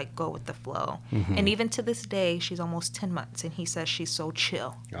just like, go with the flow. And even to this day, she's almost 10 months, and he says she's so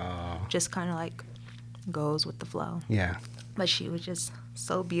chill. Just kind of like goes with the flow. Yeah. But she was just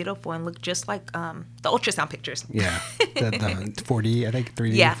so beautiful and looked just like the ultrasound pictures. Yeah. The 4D, I think,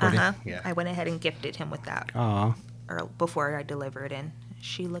 3D, yeah, 4D. Yeah. I went ahead and gifted him with that. Or before I delivered, and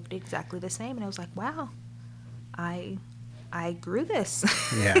she looked exactly the same, and I was like, wow, I grew this.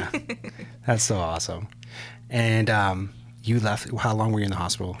 Yeah. That's so awesome. And you left, how long were you in the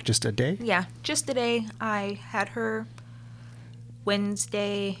hospital? Just a day? Yeah, just a day. I had her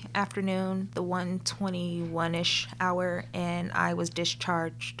Wednesday afternoon, the 1:21-ish hour, and I was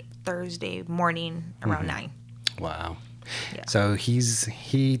discharged Thursday morning around 9. Wow. Yeah. So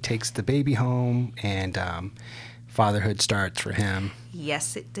he takes the baby home, and fatherhood starts for him.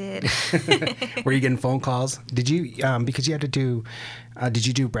 Yes, it did. Were you getting phone calls? Did you, because you had to do, did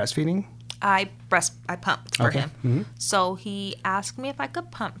you do breastfeeding? I pumped for him. So he asked me if I could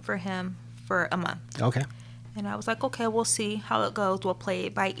pump for him for a month. Okay. And I was like, okay, we'll see how it goes. We'll play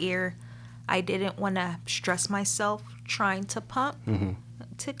it by ear. I didn't want to stress myself trying to pump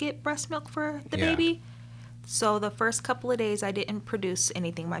to get breast milk for the baby. So the first couple of days, I didn't produce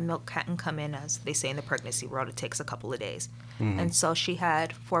anything. My milk hadn't come in, as they say in the pregnancy world. It takes a couple of days. And so she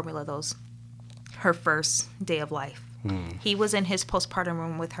had formula her first day of life. He was in his postpartum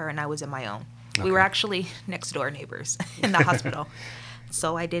room with her, and I was in my own. Okay. We were actually next door neighbors in the hospital.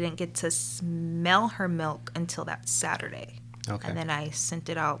 So I didn't get to smell her milk until that Saturday. Okay. And then I sent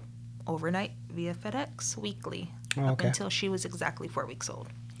it out overnight via FedEx weekly up until she was exactly 4 weeks old.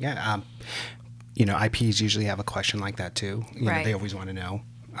 Yeah. IPs usually have a question like that too. You know, they always want to know,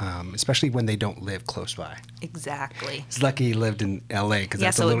 especially when they don't live close by. Exactly. It's lucky he lived in LA because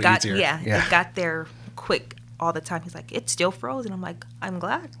that's a little easier. Yeah, it got there quick all the time. He's like, it's still frozen. I'm like, I'm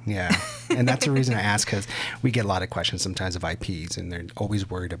glad. Yeah. And that's the reason I ask, because we get a lot of questions sometimes of IPs, and they're always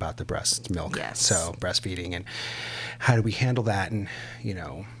worried about the breast milk. Yes. So breastfeeding, and how do we handle that? And,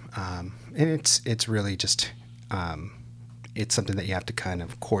 and it's really just, it's something that you have to kind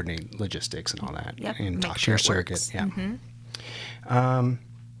of coordinate logistics and all that, and talk to your surrogate. Yeah.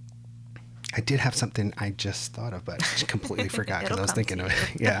 I did have something I just thought of, but I completely forgot because I was thinking of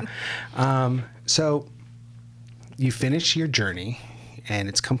it. Yeah. So you finish your journey and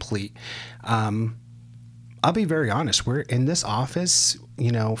it's complete. I'll be very honest. We're in this office,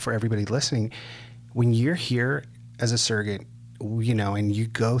 for everybody listening, when you're here as a surrogate, and you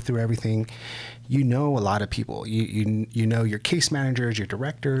go through everything, a lot of people, you know your case managers, your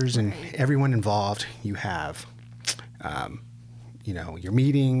directors, and everyone involved. You have, your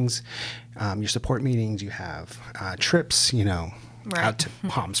meetings, your support meetings, you have trips, out to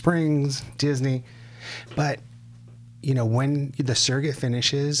Palm Springs, Disney. But, when the surrogate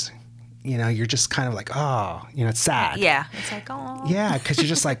finishes, you're just kind of like, oh, it's sad. Yeah. It's like, oh. Yeah, because you're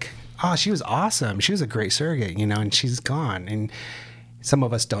just like, oh, she was awesome. She was a great surrogate, and she's gone. And some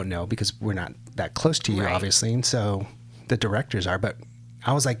of us don't know because we're not that close to you, obviously. And so the directors are. But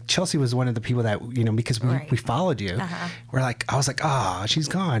I was like, Chelsea was one of the people that, because we followed you. I was like, oh, she's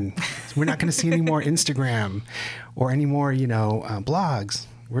gone. We're not going to see any more Instagram or any more, blogs.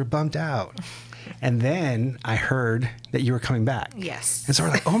 We're bummed out. And then I heard that you were coming back. Yes. And so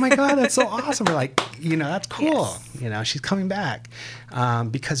we're like, oh my God, that's so awesome. We're like, that's cool. Yes. She's coming back.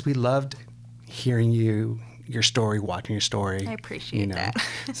 Because we loved hearing your story, watching your story. I appreciate that.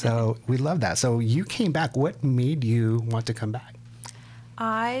 So we love that. So you came back. What made you want to come back?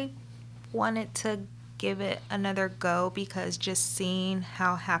 I wanted to give it another go because just seeing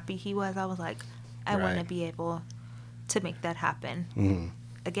how happy he was, I was like, I want to be able to make that happen. Mm-hmm.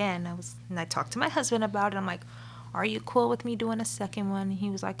 Again, I talked to my husband about it. I'm like, are you cool with me doing a second one? And he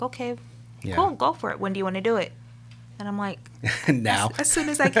was like, okay, cool, go for it. When do you want to do it? And I'm like, now. As soon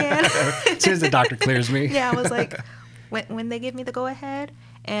as I can. As soon as the doctor clears me. Yeah, I was like, when they give me the go ahead.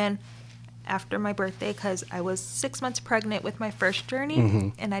 And after my birthday, because I was 6 months pregnant with my first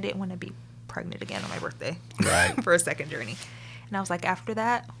journey, and I didn't want to be pregnant again on my birthday for a second journey. And I was like, after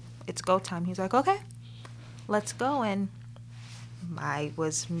that, it's go time. He's like, okay, let's go. And I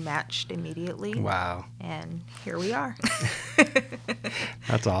was matched immediately. Wow. And here we are.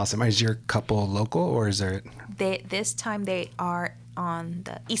 That's awesome. Is your couple local or is there? This time they are on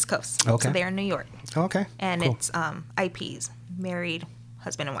the East Coast. Okay. So they're in New York. Okay. And cool. it's IPs, married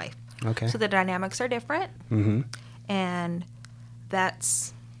husband and wife. Okay. So the dynamics are different. Mm-hmm. And that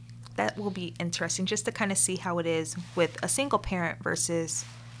will be interesting just to kind of see how it is with a single parent versus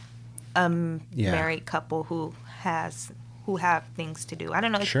a married couple who have things to do. I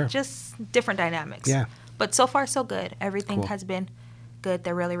don't know. Sure. It's just different dynamics. Yeah. But so far, so good. Everything has been good.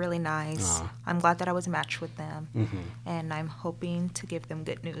 They're really, really nice. Aww. I'm glad that I was matched with them. Mm-hmm. And I'm hoping to give them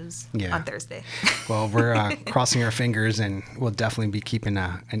good news on Thursday. Well, we're crossing our fingers, and we'll definitely be keeping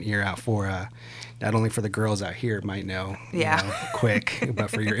an ear out for not only for the girls out here might know, quick, but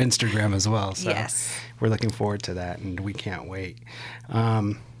for your Instagram as well. So we're looking forward to that, and we can't wait.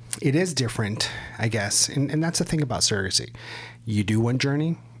 It is different, I guess. And that's the thing about surrogacy. You do one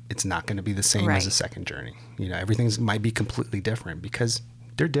journey, it's not going to be the same as a second journey. Everything might be completely different because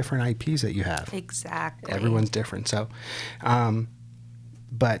they're different IPs that you have. Exactly. Everyone's different. So,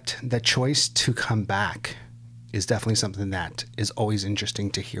 but the choice to come back is definitely something that is always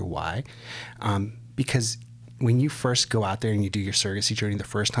interesting to hear why. Because when you first go out there and you do your surrogacy journey the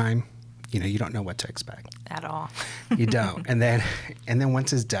first time, you don't know what to expect at all. You don't. And then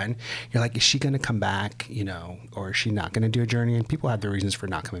once it's done, you're like, is she going to come back, or is she not going to do a journey? And people have their reasons for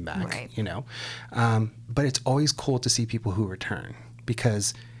not coming back, but it's always cool to see people who return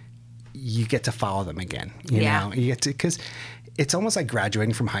because you get to follow them again, you know, you get to, because it's almost like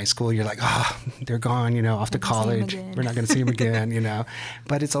graduating from high school. You're like, oh, they're gone, off to college. We're not going to see them again,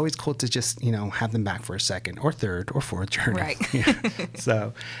 But it's always cool to just, have them back for a second or third or fourth journey. Right.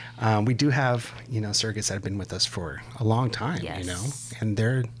 So we do have, surrogates that have been with us for a long time, and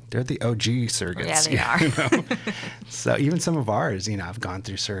they're the OG surrogates. Yeah, they are. So even some of ours, I've gone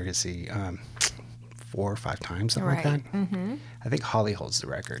through surrogacy 4 or 5 times, something like that. Mm-hmm. I think Holly holds the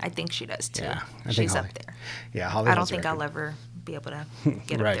record. I think she does too. Yeah, she's up there. Yeah, Holly. I don't think I'll ever be able to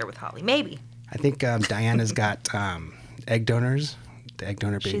get up there with Holly. Maybe. I think Diana's got egg donors, the egg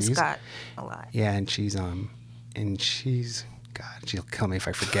donor babies. She's got a lot. Yeah, and she's God, she'll kill me if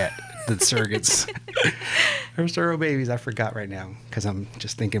I forget the surrogates. Her surrogate babies, I forgot right now because I'm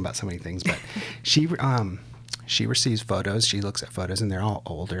just thinking about so many things. But she receives photos. She looks at photos, and they're all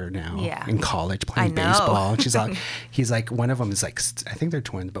older now. Yeah. In college playing baseball. And she's like, he's like, one of them is like, I think they're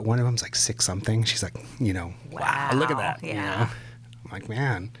twins, but one of them's like 6 something. She's like, wow, look at that. Yeah. I'm like,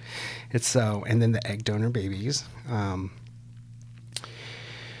 man, it's so. And then the egg donor babies.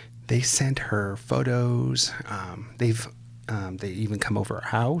 They sent her photos. They even come over our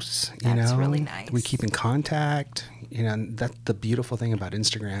house. That's really nice. We keep in contact. And that's the beautiful thing about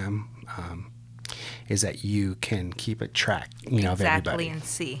Instagram. is that you can keep a track, you know, of everybody. Exactly, and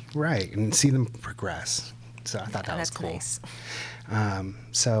see. Right, and see them progress. So I thought that was cool. Nice.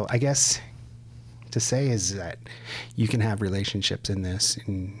 So I guess to say is that you can have relationships in this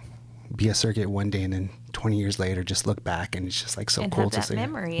and be a surrogate one day, and then 20 years later just look back and it's just like so and cool have to that see.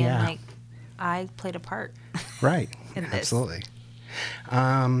 memory Yeah. and like I played a part. Right. in this. Absolutely.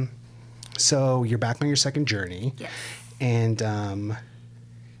 So you're back on your second journey. Yes. And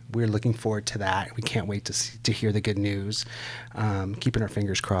we're looking forward to that. We can't wait to hear the good news. Keeping our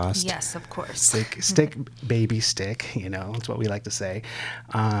fingers crossed. Yes, of course. Stick, baby, stick. You know, that's what we like to say.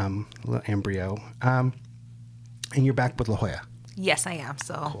 Little embryo. And you're back with La Jolla. Yes, I am.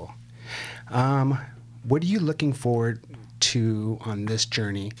 So Cool. What are you looking forward to on this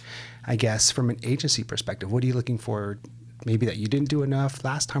journey? I guess from an agency perspective, what are you looking for? Maybe that you didn't do enough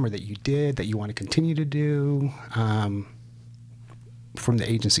last time, or that you did, that you want to continue to do, from the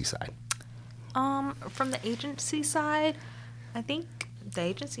agency side. From the agency side, I think the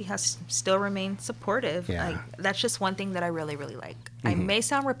agency has still remained supportive. Yeah. Like, that's just one thing that I really, really like. Mm-hmm. I may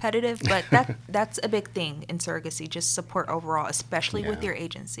sound repetitive, but that's a big thing in surrogacy, just support overall, especially with Yeah. your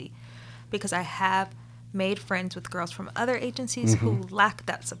agency. Because I have made friends with girls from other agencies Mm-hmm. who lack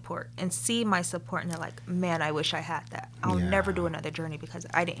that support and see my support, and they're like, man, I wish I had that. I'll Yeah. never do another journey because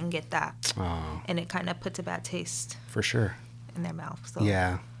I didn't get that. Oh, And it kind of puts a bad taste for sure. in their mouth. So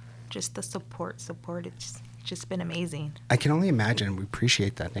Yeah. just the support, it's just been amazing. I can only imagine. We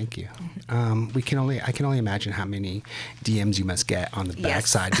appreciate that. Thank you. I can only imagine how many DMs you must get on the Yes.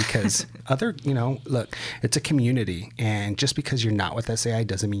 backside, because look, it's a community, and just because you're not with SAI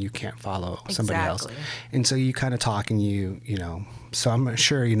doesn't mean you can't follow somebody else. Exactly. And so you kind of talk, and you know. So I'm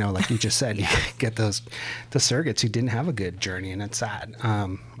sure, like you just said, you get the surrogates who didn't have a good journey, and it's sad.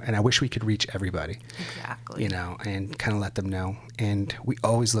 And I wish we could reach everybody. Exactly. And kind of let them know. And we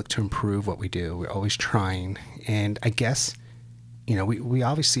always look to improve what we do. We're always trying. And I guess, we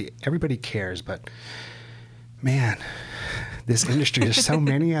obviously, everybody cares, but man, this industry, there's so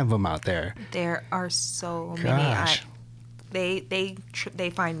many of them out there. There are so many. Gosh. They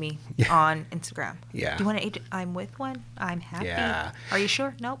find me Yeah. on Instagram. Yeah. Do you want to agent? I'm with one. I'm happy. Yeah. Are you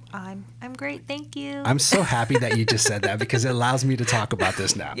sure? Nope. I'm great. Thank you. I'm so happy that you just said that, because it allows me to talk about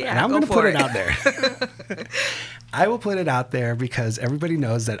this now. Yeah, and I'm go going to for put it it. out there. I will put it out there because everybody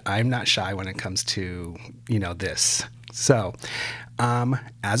knows that I'm not shy when it comes to, this. So,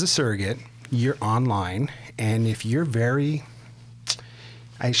 as a surrogate, you're online, and if you're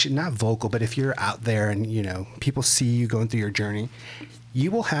not vocal, but if you're out there and, people see you going through your journey, you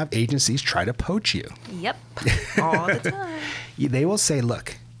will have agencies try to poach you. Yep. All the time. They will say,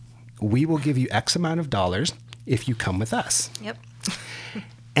 look, we will give you X amount of dollars if you come with us. Yep.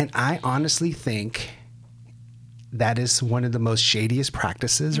 And I honestly think that is one of the most shadiest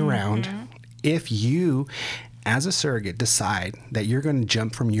practices around. If you, as a surrogate, decide that you're going to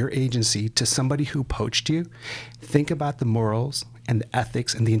jump from your agency to somebody who poached you, think about the morals and the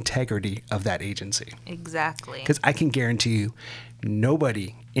ethics and the integrity of that agency. Exactly. Because I can guarantee you,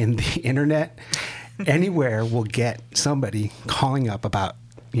 nobody in the internet anywhere will get somebody calling up about,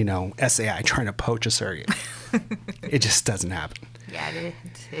 SAI trying to poach a surrogate. It just doesn't happen. Yeah,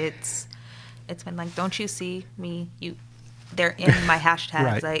 it's been like, don't you see me? They're in my hashtags.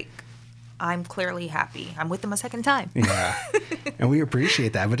 Right. Like, I'm clearly happy. I'm with them a second time. Yeah, and we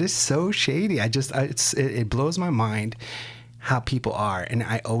appreciate that, but it's so shady. It blows my mind how people are, and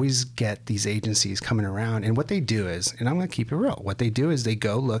I always get these agencies coming around, and what they do is, and I'm going to keep it real. What they do is they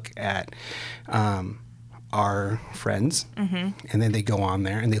go look at our friends, and then they go on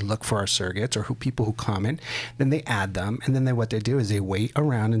there and they look for our surrogates or people who comment. Then they add them, and then what they do is they wait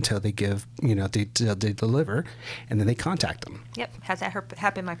around until they give, they deliver, and then they contact them. Yep. Has that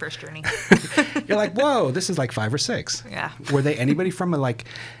happened my first journey? You're like, whoa, this is like 5 or 6. Yeah. Were they anybody from a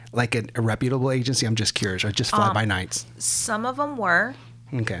reputable agency? I'm just curious, or just fly by nights? Some of them were.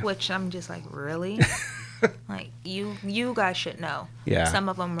 Okay. Which I'm just like, really? Like, you guys should know. Yeah. Some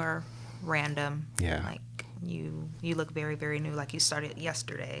of them are random. Yeah. Like, you look very, very new, like you started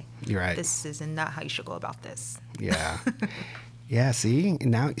yesterday. You're right. This is not how you should go about this. Yeah. Yeah,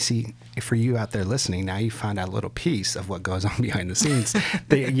 for you out there listening, now you found out a little piece of what goes on behind the scenes.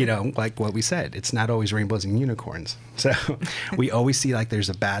 Like what we said, it's not always rainbows and unicorns. So we always see like there's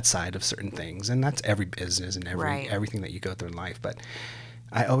a bad side of certain things, and that's every business and everything that you go through in life. But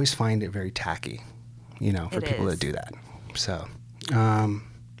I always find it very tacky, for people to do that. So,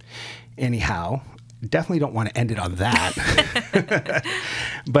 anyhow, definitely don't want to end it on that,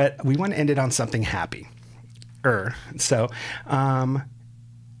 but we want to end it on something happy. So, I'd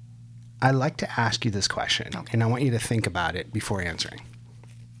like to ask you this question, and I want you to think about it before answering.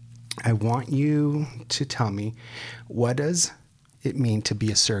 I want you to tell me, what does it mean to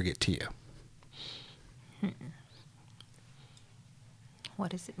be a surrogate to you?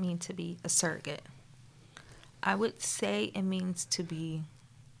 What does it mean to be a surrogate? I would say it means to be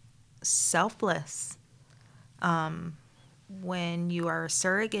selfless. When you are a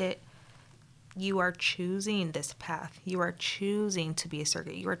surrogate, you are choosing this path. You are choosing to be a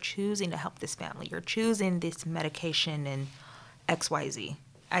surrogate. You are choosing to help this family. You're choosing this medication and XYZ.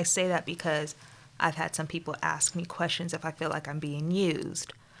 I say that because I've had some people ask me questions if I feel like I'm being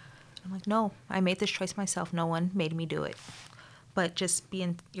used. I'm like, no, I made this choice myself. No one made me do it. But just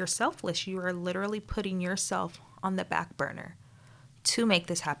being you're selfless. You are literally putting yourself on the back burner to make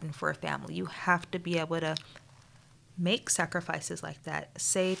this happen for a family. You have to be able to make sacrifices like that.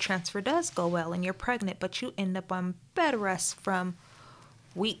 Say transfer does go well and you're pregnant, but you end up on bed rest from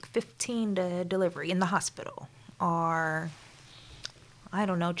week 15 to delivery in the hospital. Or, I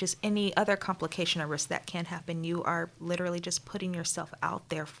don't know, just any other complication or risk that can happen. You are literally just putting yourself out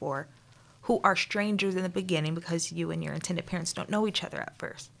there for who are strangers in the beginning because you and your intended parents don't know each other at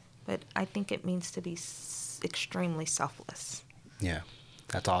first. But I think it means to be extremely selfless. Yeah,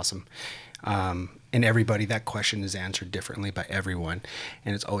 that's awesome. And everybody, that question is answered differently by everyone.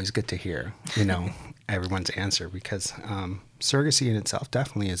 And it's always good to hear, everyone's answer, because surrogacy in itself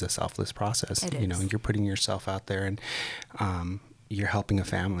definitely is a selfless process. It is. You're putting yourself out there and you're helping a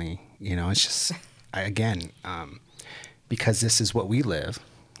family. It's just, because this is what we live,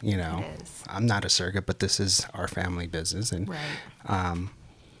 It is. I'm not a surrogate, but this is our family business. And Right.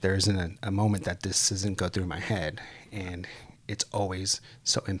 there isn't a moment that this doesn't go through my head. And it's always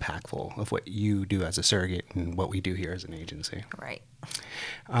so impactful of what you do as a surrogate and what we do here as an agency. Right.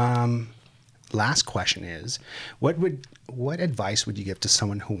 Last question is, what advice would you give to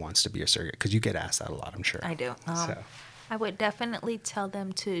someone who wants to be a surrogate? Because you get asked that a lot, I'm sure. I do. So. I would definitely tell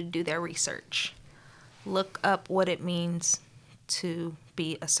them to do their research. Look up what it means to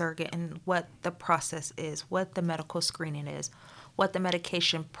be a surrogate and what the process is, what the medical screening is, what the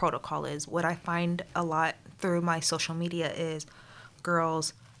medication protocol is. What I find a lot through my social media is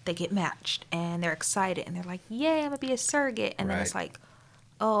girls, they get matched and they're excited and they're like, yay, I'm gonna be a surrogate. And then it's like,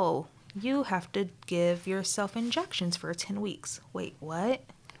 oh, you have to give yourself injections for 10 weeks. Wait, what?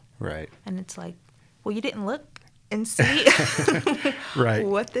 Right. And it's like, well, you didn't look and see Right.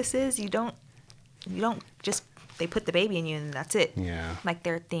 what this is. You don't just, they put the baby in you and that's it. Yeah. Like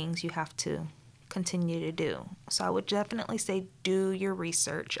there are things you have to continue to do. So I would definitely say do your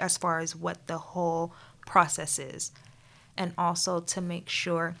research as far as what the whole process is. And also to make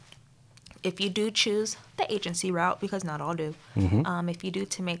sure if you do choose the agency route, because not all do, if you do,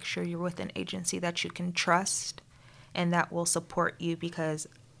 to make sure you're with an agency that you can trust and that will support you, because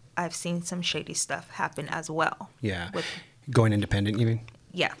I've seen some shady stuff happen as well. Yeah. Going independent, you mean?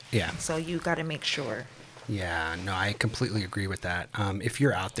 Yeah. Yeah. So you got to make sure. Yeah, no, I completely agree with that. If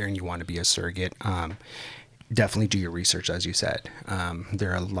you're out there and you want to be a surrogate, definitely do your research, as you said.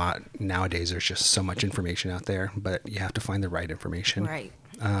 There are a lot nowadays. There's just so much information out there, but you have to find the right information. Right.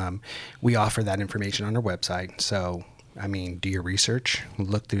 We offer that information on our website. So, do your research,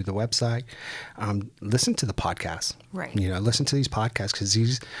 look through the website, listen to the podcast. Right. Listen to these podcasts, because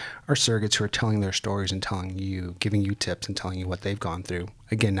these are surrogates who are telling their stories and giving you tips and telling you what they've gone through.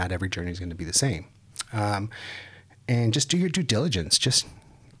 Again, not every journey is going to be the same. And just do your due diligence.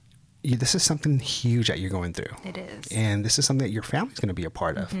 This is something huge that you're going through. It is. And this is something that your family's going to be a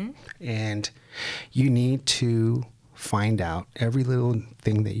part of. And you need to find out every little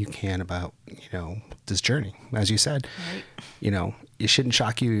thing that you can about, this journey. As you said, Right. It shouldn't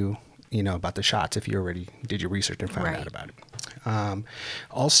shock you, about the shots if you already did your research and found out about it.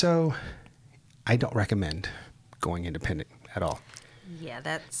 Also, I don't recommend going independent at all. Yeah,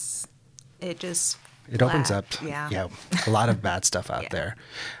 It opens up, Yeah. a lot of bad stuff out there.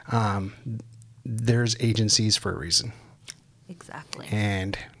 There's agencies for a reason. Exactly.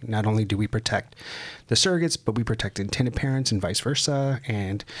 And not only do we protect the surrogates, but we protect intended parents and vice versa.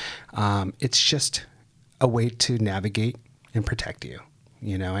 And it's just a way to navigate and protect you,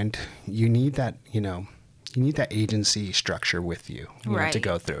 and you need that, you need that agency structure with you, Right. to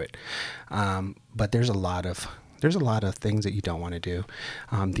go through it. But there's a lot of things that you don't want to do,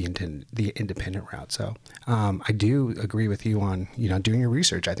 the independent route. So I do agree with you on, doing your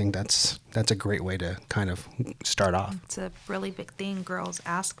research. I think that's a great way to kind of start off. It's a really big thing. Girls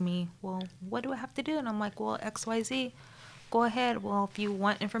ask me, well, what do I have to do? And I'm like, well, XYZ. Go ahead. Well, if you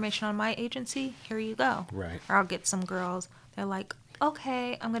want information on my agency, here you go. Right. Or I'll get some girls. They're like,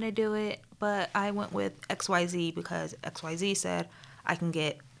 okay, I'm going to do it, but I went with XYZ because XYZ said I can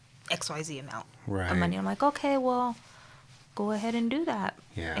get XYZ amount Right. of money. I'm like, okay, well, go ahead and do that.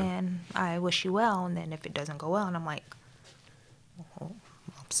 Yeah. And I wish you well. And then if it doesn't go well, and I'm like, well,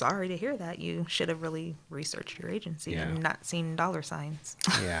 I'm sorry to hear that. You should have really researched your agency and not seen dollar signs.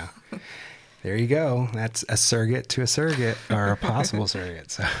 Yeah. There you go. That's a surrogate to a surrogate, or a possible surrogate.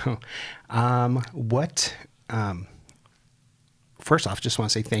 So, first off, just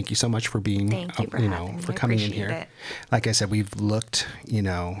want to say thank you so much for being, for coming in here. It. Like I said, we've looked,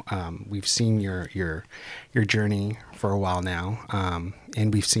 we've seen your journey for a while now.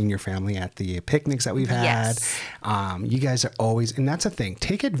 And we've seen your family at the picnics that we've had. Yes. You guys are always, and that's the thing,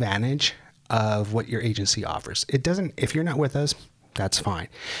 take advantage of what your agency offers. It doesn't, if you're not with us, that's fine.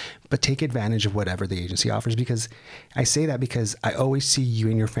 But take advantage of whatever the agency offers, because I say that because I always see you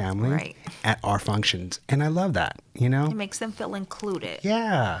and your family at our functions. And I love that, It makes them feel included.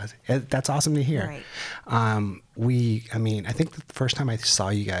 Yeah. That's awesome to hear. Right. I think the first time I saw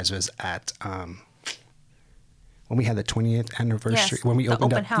you guys was at, when we had the 20th anniversary, when we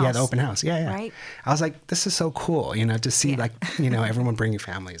opened up. House. Yeah, the open house. Yeah. Right. I was like, this is so cool, to see everyone bringing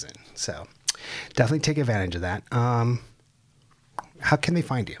families in. So definitely take advantage of that. How can they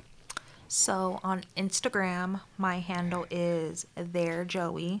find you? So on Instagram, my handle is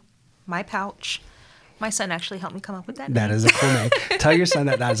ThereJoey, my pouch. My son actually helped me come up with that name. That is a cool name. Tell your son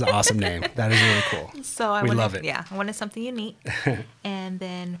that is an awesome name. That is really cool. So we love it. Yeah, I wanted something unique. And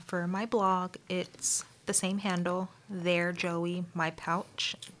then for my blog, it's the same handle,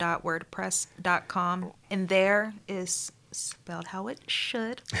 ThereJoeyMyPouch.wordpress.com. And there is spelled how it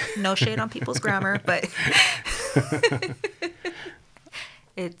should. No shade on people's grammar, but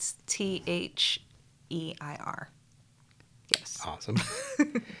it's THEIR. Yes. Awesome.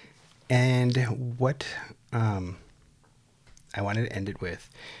 And what I wanted to end it with,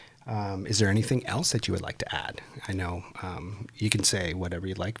 is there anything else that you would like to add? I know you can say whatever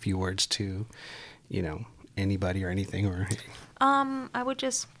you'd like, few words to, anybody or anything, or... I would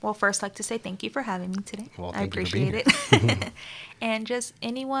just, first like to say thank you for having me today. Well, I appreciate it. And just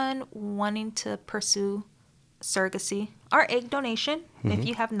anyone wanting to pursue surrogacy or egg donation, if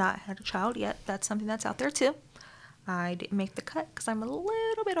you have not had a child yet, that's something that's out there too. I didn't make the cut because I'm a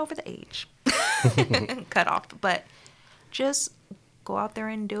little bit over the age cut off, but just go out there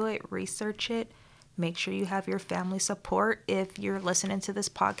and do it, research it, make sure you have your family support. If you're listening to this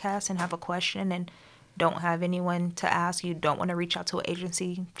podcast and have a question and don't have anyone to ask, you don't want to reach out to an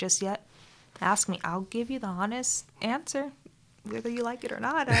agency just yet, ask me. I'll give you the honest answer, whether you like it or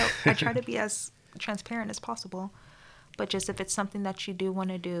not. I try to be as transparent as possible. But just if it's something that you do want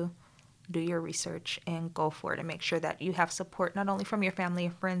to do your research and go for it, and make sure that you have support not only from your family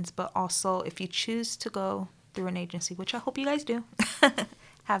and friends, but also if you choose to go through an agency, which I hope you guys do,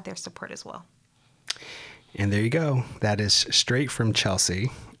 have their support as well. And there you go. That is straight from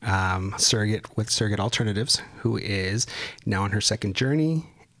Chelsea, surrogate with Surrogate Alternatives, who is now on her second journey.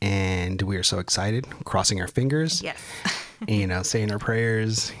 And we are so excited, crossing our fingers. Yes. And, saying our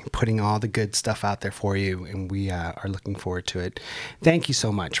prayers, putting all the good stuff out there for you. And we are looking forward to it. Thank you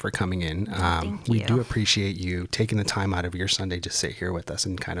so much for coming in. Thank you. We do appreciate you taking the time out of your Sunday to sit here with us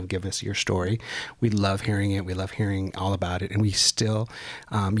and kind of give us your story. We love hearing it. We love hearing all about it. And we still,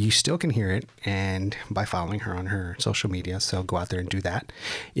 you still can hear it, and by following her on her social media. So go out there and do that.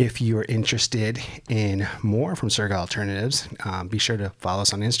 If you're interested in more from Surrogate Alternatives, be sure to follow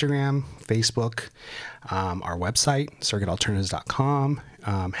us on Instagram, Facebook. Our website, surrogatealternatives.com,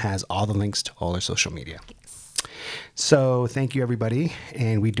 has all the links to all our social media. Yes. So thank you, everybody.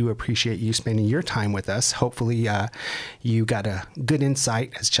 And we do appreciate you spending your time with us. Hopefully you got a good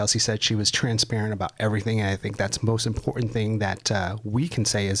insight. As Chelsea said, she was transparent about everything. And I think that's the most important thing that we can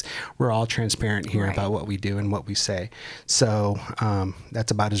say is we're all transparent here about what we do and what we say. So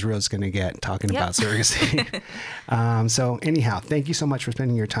that's about as real as it's going to get talking about surrogacy. So anyhow, thank you so much for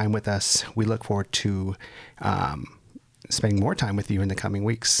spending your time with us. We look forward to spending more time with you in the coming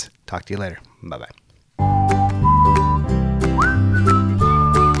weeks. Talk to you later. Bye-bye.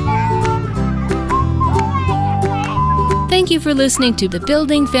 Thank you for listening to the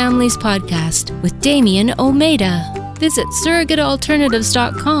Building Families Podcast with Damien Omeda. Visit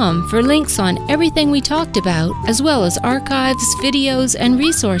surrogatealternatives.com for links on everything we talked about, as well as archives, videos, and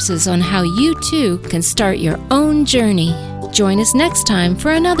resources on how you too can start your own journey. Join us next time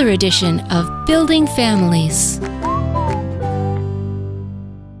for another edition of Building Families.